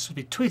birdies would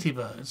be Tweety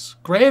birds.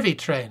 Gravy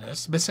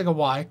trainers, missing a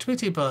Y.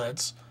 Tweety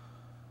birds.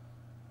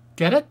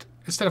 Get it?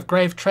 Instead of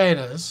grave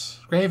trainers,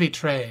 gravy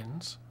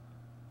trains.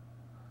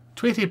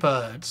 Tweety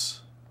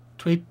birds.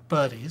 Tweet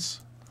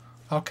birdies.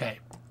 Okay.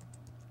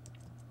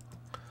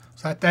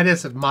 So that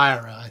is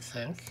admirer, I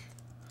think.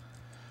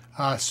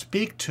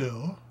 Speak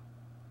to.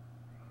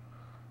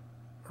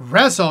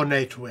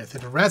 Resonate with.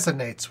 It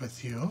resonates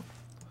with you.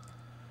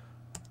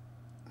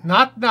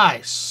 Not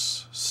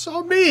nice.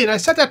 So mean. I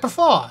said that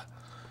before.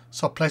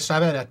 So place to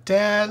have it at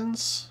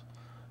dens.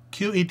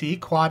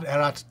 QED, quad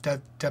erat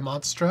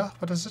demonstra.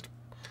 What is it?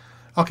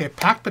 Okay,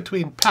 pack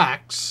between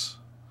packs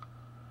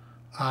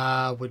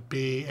would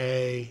be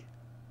a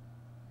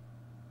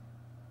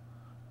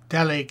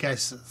deli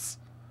guesses.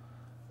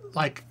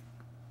 Like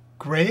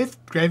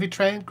gravy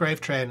train, grave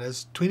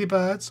trainers, Tweety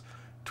birds,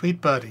 tweet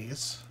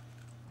birdies.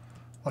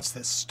 What's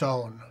this?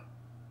 Stone.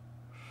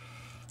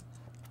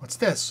 What's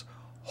this?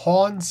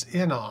 Horns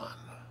in on.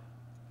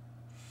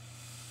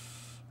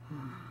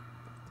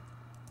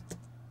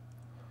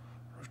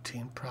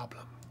 Routine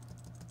problem.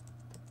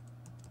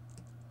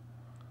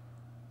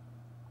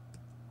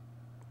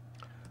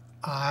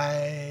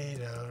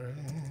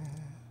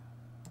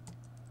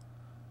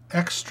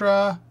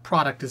 Extra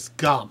product is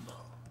gum.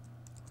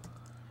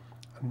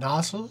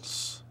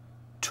 Nozzles.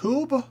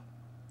 Tube.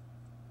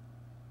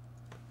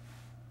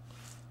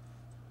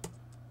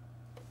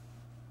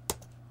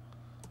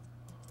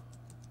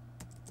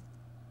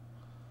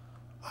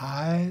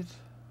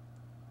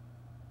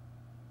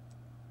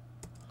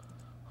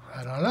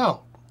 I don't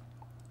know.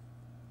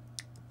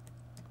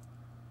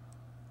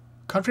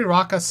 Country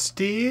rocker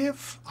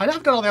Steve. I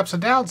haven't done all the ups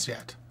and downs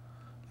yet.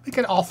 Let me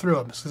get all through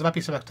them, because there might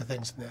be some extra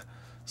things in there.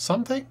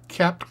 Something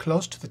kept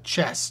close to the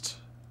chest.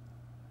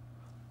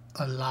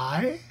 A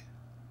lie?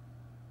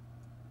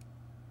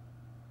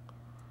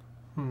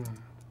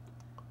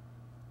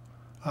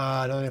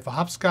 Another name for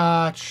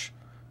hopscotch.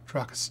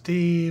 Rocker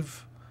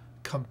Steve.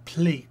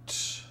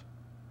 Complete.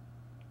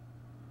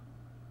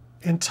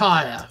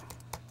 Entire.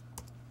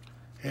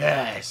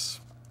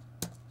 Yes.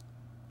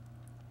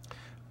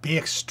 Be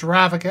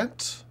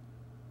extravagant.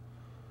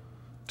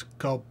 To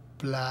go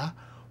blah.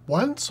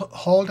 Once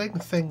holding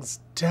things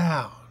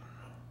down.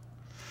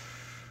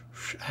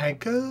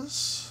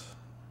 Anchors.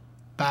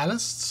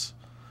 Ballasts.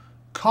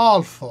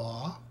 Call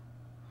for.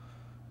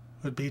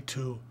 Would be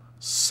to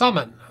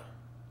summon.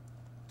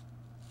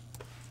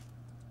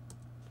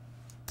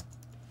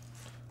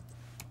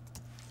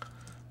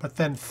 But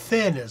then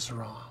thin is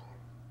wrong.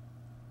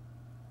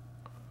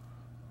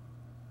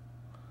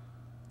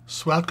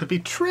 Swell could be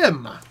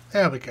trim.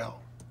 There we go.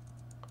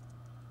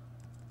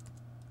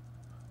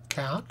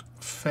 Count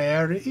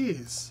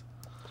fairies.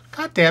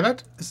 God damn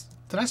it.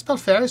 Did I spell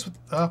fairies with...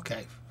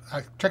 Okay.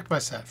 I tricked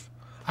myself.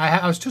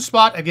 I was too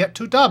smart and yet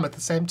too dumb at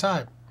the same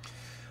time.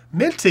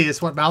 Minty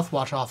is what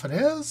mouthwash often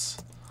is.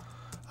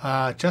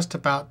 Just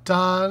about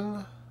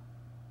done.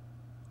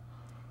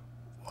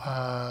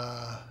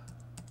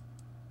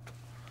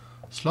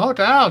 Slow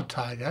down,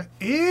 Tiger.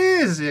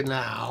 Easy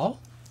now.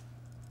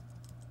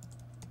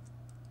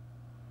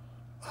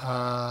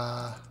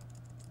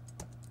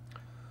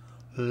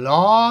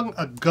 Long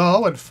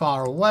ago and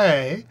far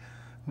away.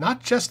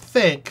 Not just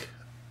think,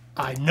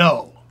 I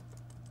know.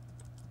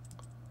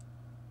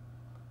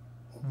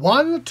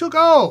 One to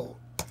go.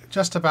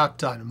 Just about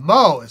done.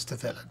 Mo is the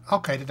villain.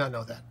 Okay, did not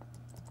know that.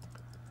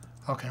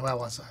 Okay, where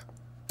was I?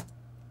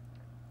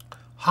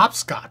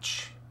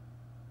 Hopscotch.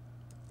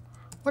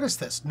 What is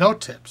this? No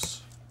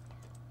tips.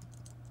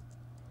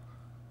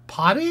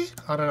 Potty?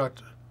 I don't know.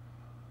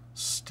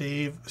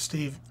 Steve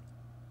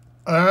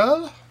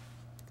Earl?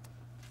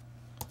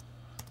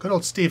 Good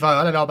old Steve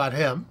Earl. I know about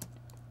him.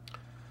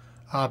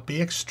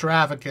 Be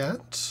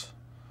extravagant.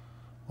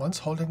 Once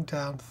holding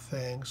down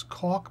things.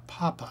 Cork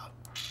Papa.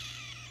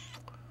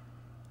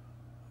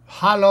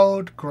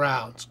 Hallowed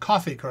grounds.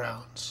 Coffee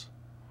grounds.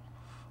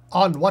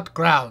 On what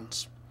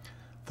grounds?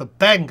 The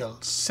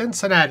Bengals.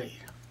 Cincinnati.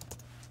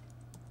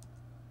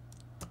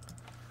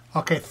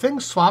 Okay,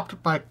 things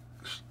swapped by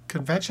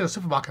conventional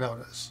supermarket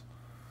owners.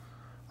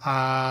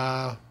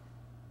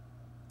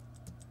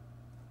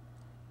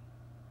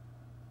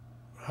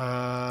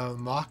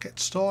 Market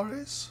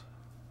stories.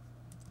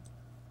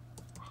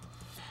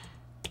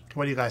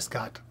 What do you guys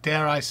got?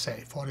 Dare I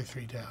say?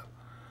 43 down.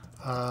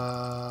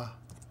 I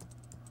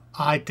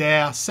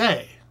dare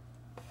say.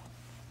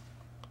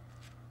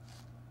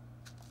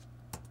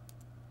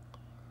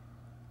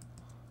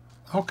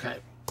 Okay.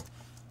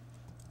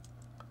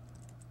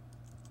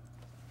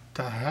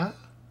 The hell?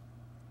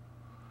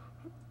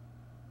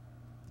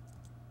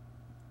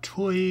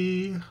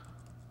 Twee.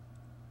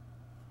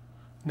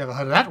 Never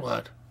heard of that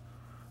word.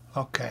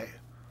 Okay.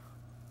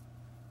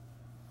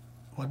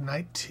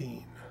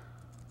 119.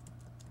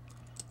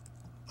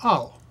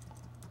 Oh.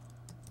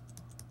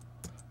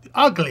 The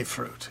ugly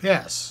fruit,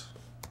 yes.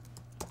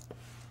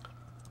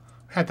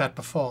 Had that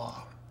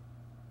before.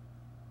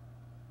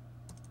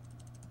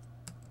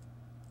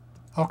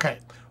 Okay.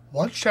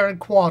 Once sharing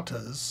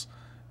quarters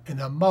in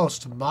a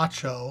most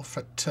macho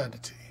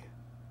fraternity.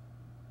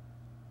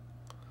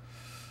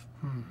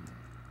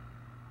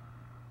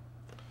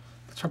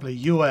 That's probably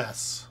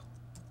U.S.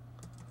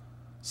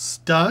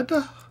 Stud.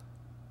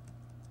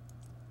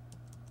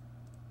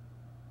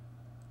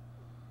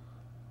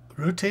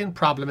 Routine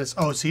problem is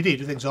OCD.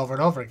 Do things over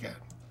and over again.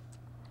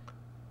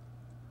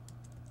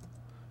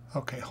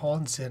 Okay,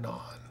 horns in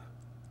on.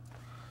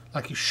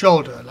 Like you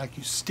shoulder, like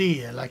you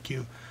steer, like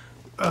you...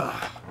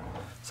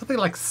 something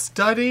like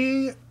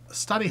study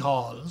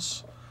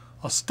halls,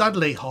 or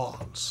studley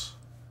halls.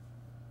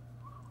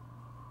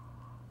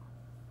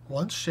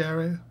 Once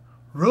sharing...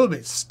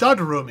 Roomies. Stud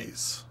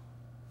roomies.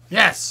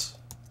 Yes.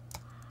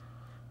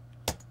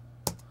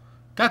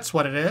 That's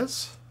what it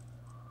is.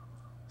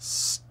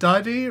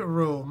 Study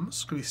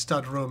rooms. Could be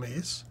stud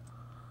roomies.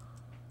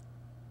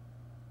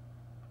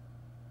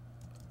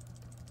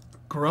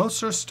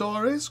 Grocery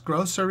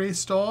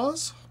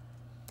stores.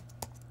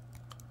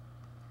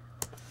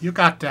 You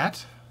got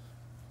that.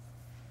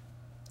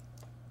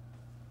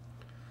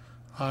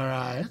 All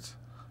right.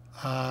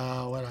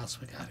 What else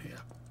we got here?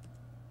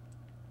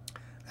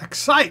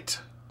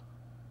 Excite.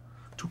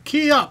 To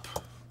key up.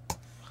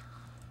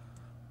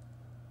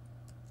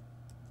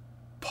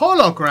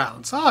 Polo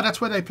grounds. Ah, that's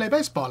where they play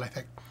baseball, I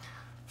think.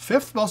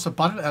 Fifth most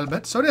abundant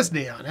element. So it is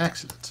neon.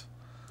 Excellent.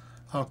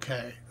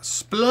 Okay.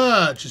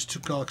 Splurge is to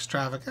go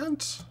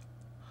extravagant.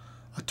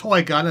 A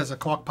toy gun is a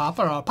cork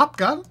popper or a pop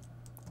gun.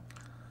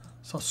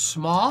 So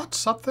smart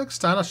something.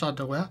 Stylish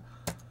underwear.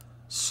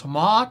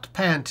 Smart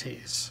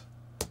panties.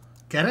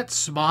 Get it?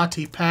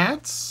 Smarty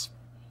pants.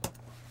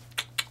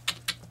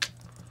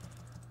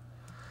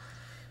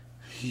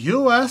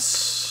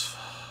 U.S.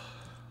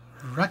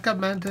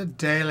 recommended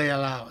daily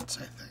allowance,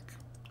 I think.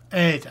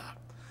 Ada.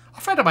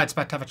 A friend of mine's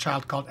about to have a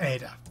child called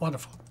Ada.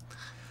 Wonderful.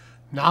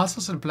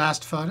 Nozzles and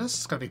blast furnace.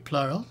 It's going to be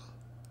plural.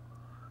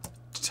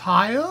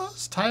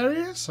 Tires?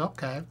 Tires?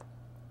 Okay.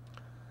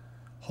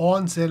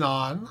 Horns in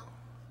on.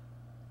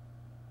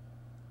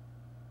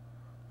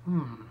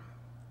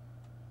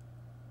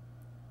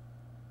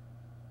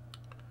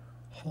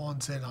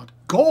 Horns in on.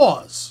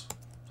 Gauze.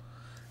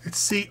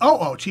 It's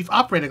COO, Chief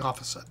Operating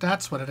Officer.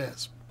 That's what it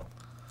is.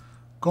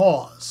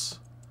 Gauze.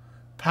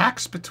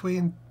 Packs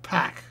between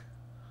pack.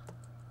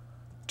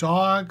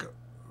 Dog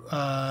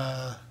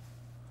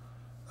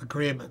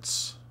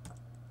agreements.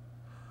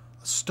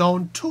 A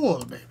stone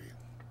tool, maybe.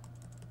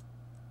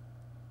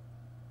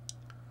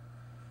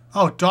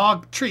 Oh,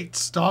 dog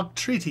treats. Dog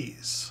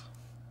treaties.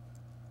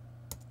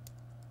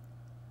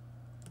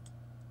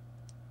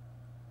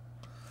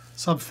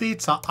 Some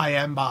feats I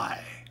am by.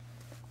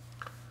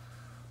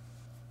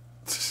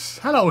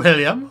 Hello,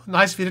 William.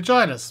 Nice of you to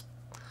join us.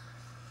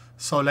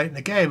 So late in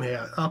the game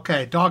here.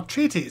 Okay, dog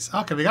treaties.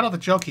 Okay, we got all the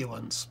jokey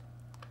ones.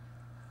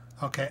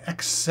 Okay,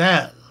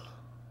 excel.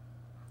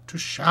 To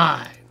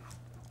shine.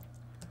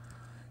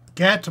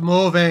 Get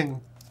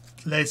moving,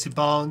 lazy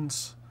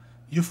bones.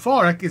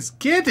 Euphoric is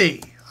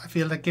giddy. I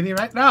feel like giddy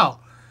right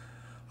now.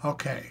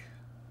 Okay.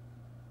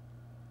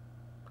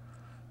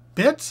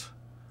 Bit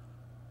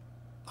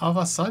of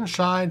a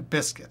sunshine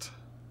biscuit.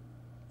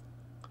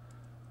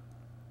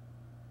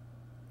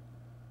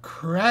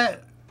 I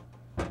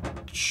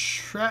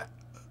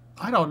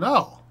don't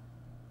know.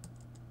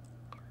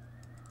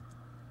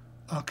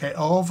 Okay,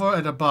 over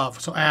and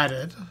above. So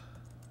added.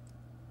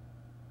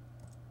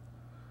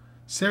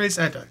 Series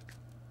enter.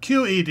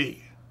 QED.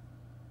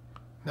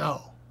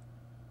 No.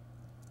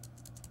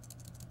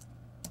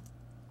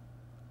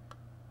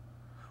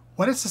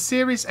 What is the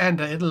series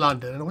ender in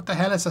London? And what the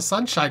hell is a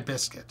sunshine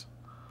biscuit?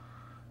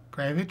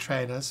 Gravy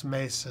trainers,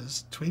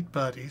 maces, tweet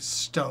birdies,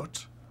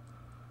 stoat,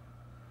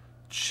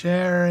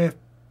 cherry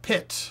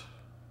pit.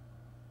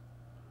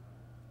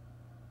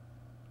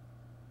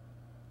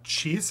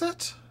 Cheese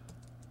it?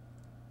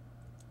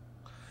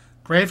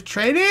 Grave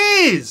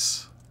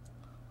trainees!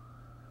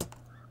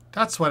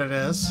 That's what it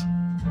is.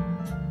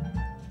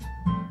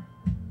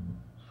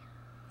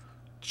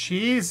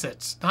 Cheese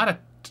it. Not a...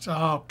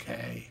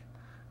 Okay.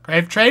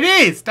 Grave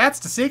trainees! That's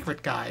the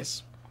secret,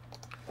 guys.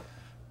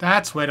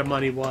 That's where the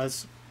money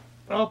was.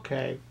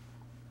 Okay.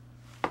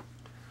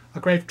 A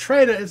grave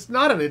trainer is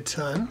not an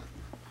intern.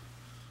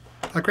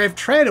 A grave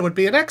trainer would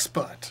be an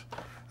expert.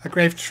 A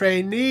grave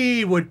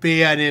trainee would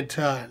be an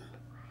intern.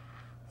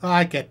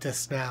 I get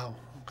this now.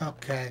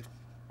 Okay.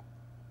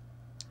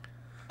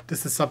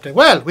 This is something.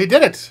 Well, we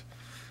did it.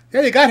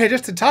 Yeah, you got here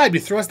just in time. You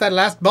threw us that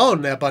last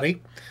bone there,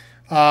 buddy.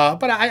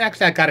 But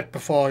I got it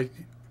before.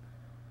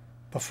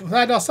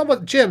 I know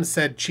someone. Jim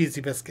said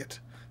cheesy biscuit.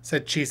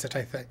 Said cheese it,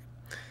 I think.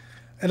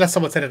 Unless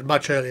someone said it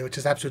much earlier, which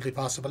is absolutely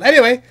possible.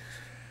 Anyway,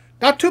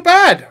 not too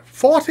bad.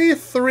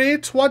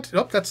 43:20.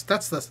 Oh, that's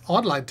the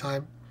online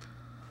time.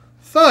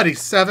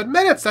 37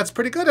 minutes. That's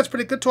pretty good. That's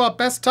pretty good to our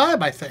best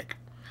time, I think.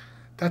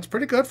 That's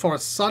pretty good for a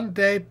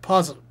Sunday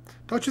puzzle.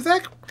 Don't you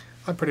think?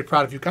 I'm pretty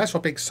proud of you guys for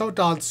being so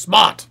darn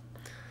smart.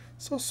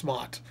 So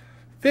smart.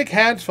 Big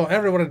hands for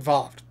everyone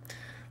involved.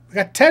 We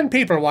got 10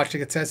 people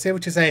watching, it says here,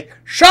 which is a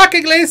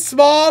shockingly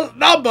small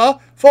number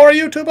for a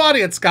YouTube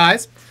audience,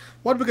 guys.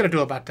 What are we going to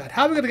do about that?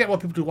 How are we going to get more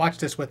people to watch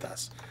this with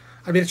us?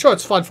 I mean, sure,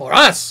 it's fun for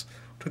us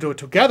to do it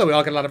together. We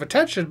all get a lot of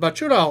attention, but,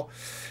 you know,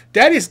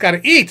 Daddy's got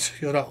to eat,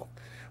 you know.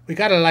 We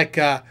got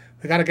to,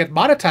 we got to get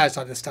monetized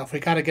on this stuff. We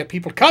got to get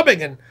people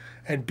coming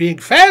and being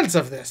fans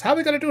of this. How are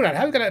we going to do that?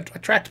 How are we going to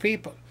attract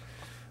people?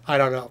 I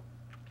don't know.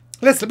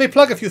 Listen, let me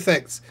plug a few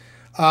things.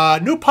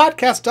 New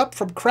podcast up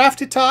from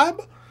Crafty Time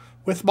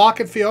with Mark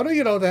and Fiona.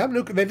 You know them.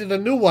 They did a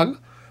new one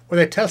where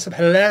they tell some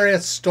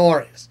hilarious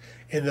stories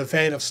in the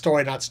vein of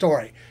Story Not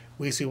Story.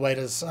 Weezy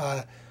Waiter's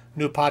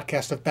new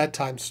podcast of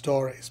bedtime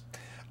stories.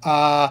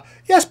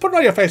 Yes, put it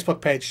on your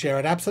Facebook page, share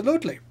it,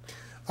 absolutely.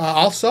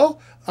 Also,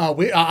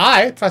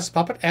 I, Professor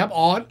Puppet, am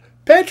on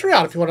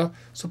Patreon if you want to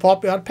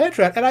support me on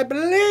Patreon. And I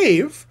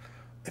believe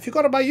if you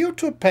go to my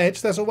YouTube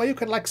page, there's a way you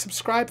can, like,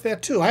 subscribe there,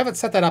 too. I haven't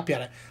set that up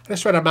yet. I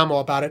just read a memo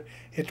about it.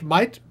 It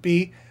might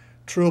be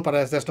true, but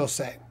there's no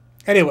saying.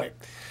 Anyway,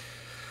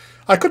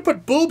 I could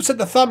put boobs in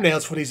the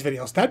thumbnails for these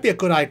videos. That'd be a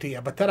good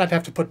idea, but then I'd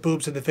have to put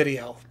boobs in the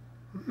video.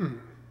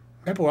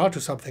 Maybe we're onto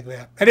something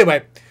there.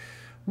 Anyway,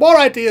 more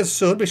ideas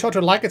soon. Be sure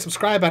to like and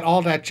subscribe and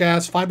all that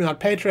jazz. Find me on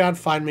Patreon.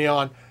 Find me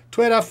on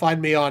Twitter.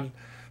 Find me on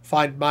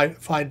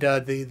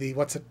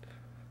what's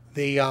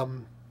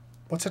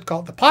it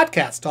called? The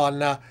podcast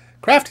on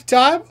Crafty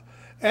Time.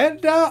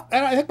 And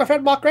I think my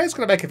friend Mark Gray is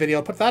going to make a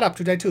video. Put that up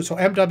today too. So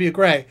MW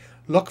Gray,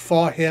 look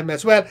for him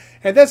as well.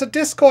 And there's a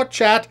Discord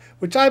chat,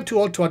 which I'm too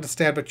old to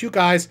understand, but you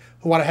guys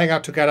who want to hang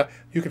out together,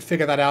 you can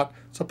figure that out.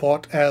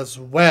 Support as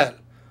well.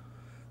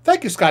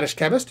 Thank you, Scottish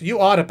Chemist. You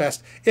are the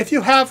best. If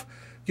you have,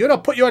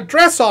 put your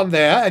address on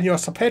there and you're a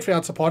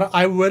Patreon supporter,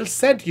 I will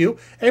send you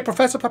a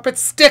Professor Puppet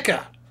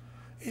sticker.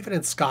 Even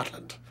in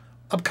Scotland.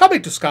 I'm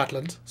coming to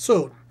Scotland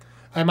soon.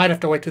 I might have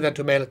to wait till then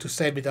to mail it to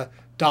save me the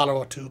 $1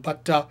 or $2.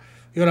 But,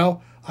 you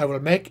know, I will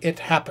make it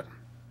happen.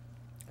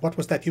 What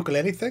was that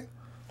ukulele thing?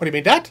 What do you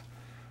mean, that?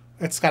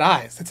 It's got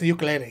eyes. It's a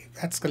ukulele.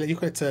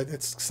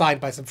 It's signed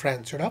by some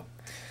friends, you know?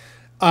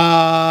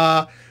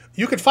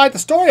 You can find the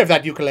story of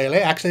that ukulele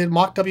actually in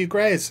Mark W.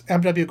 Gray's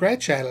MW Gray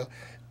channel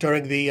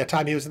during the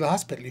time he was in the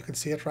hospital. You can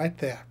see it right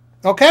there.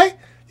 Okay?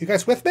 You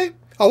guys with me?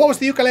 Oh, what was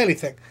the ukulele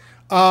thing?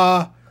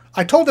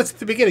 I told this at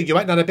the beginning. You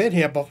might not have been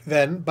here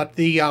then, but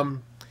the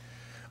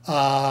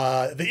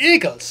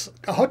Eagles,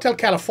 Hotel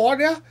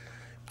California,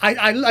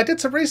 I did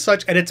some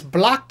research, and it's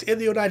blocked in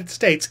the United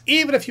States,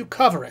 even if you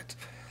cover it.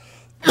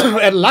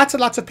 And lots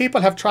of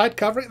people have tried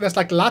covering. There's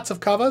like lots of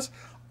covers,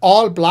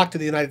 all blocked in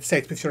the United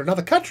States. But if you're in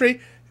another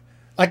country,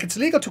 like it's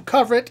legal to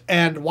cover it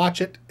and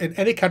watch it in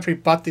any country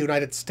but the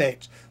United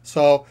States.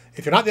 So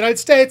if you're not in the United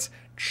States,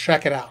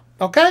 check it out.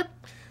 Okay?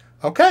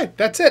 Okay,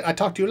 that's it. I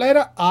talk to you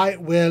later. You're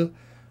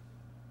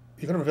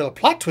going to reveal a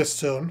plot twist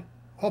soon.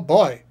 Oh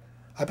boy.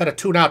 I better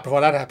tune out before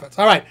that happens.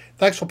 All right.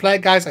 Thanks for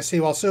playing, guys. I see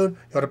you all soon.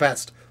 You're the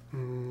best.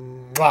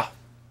 Mwah.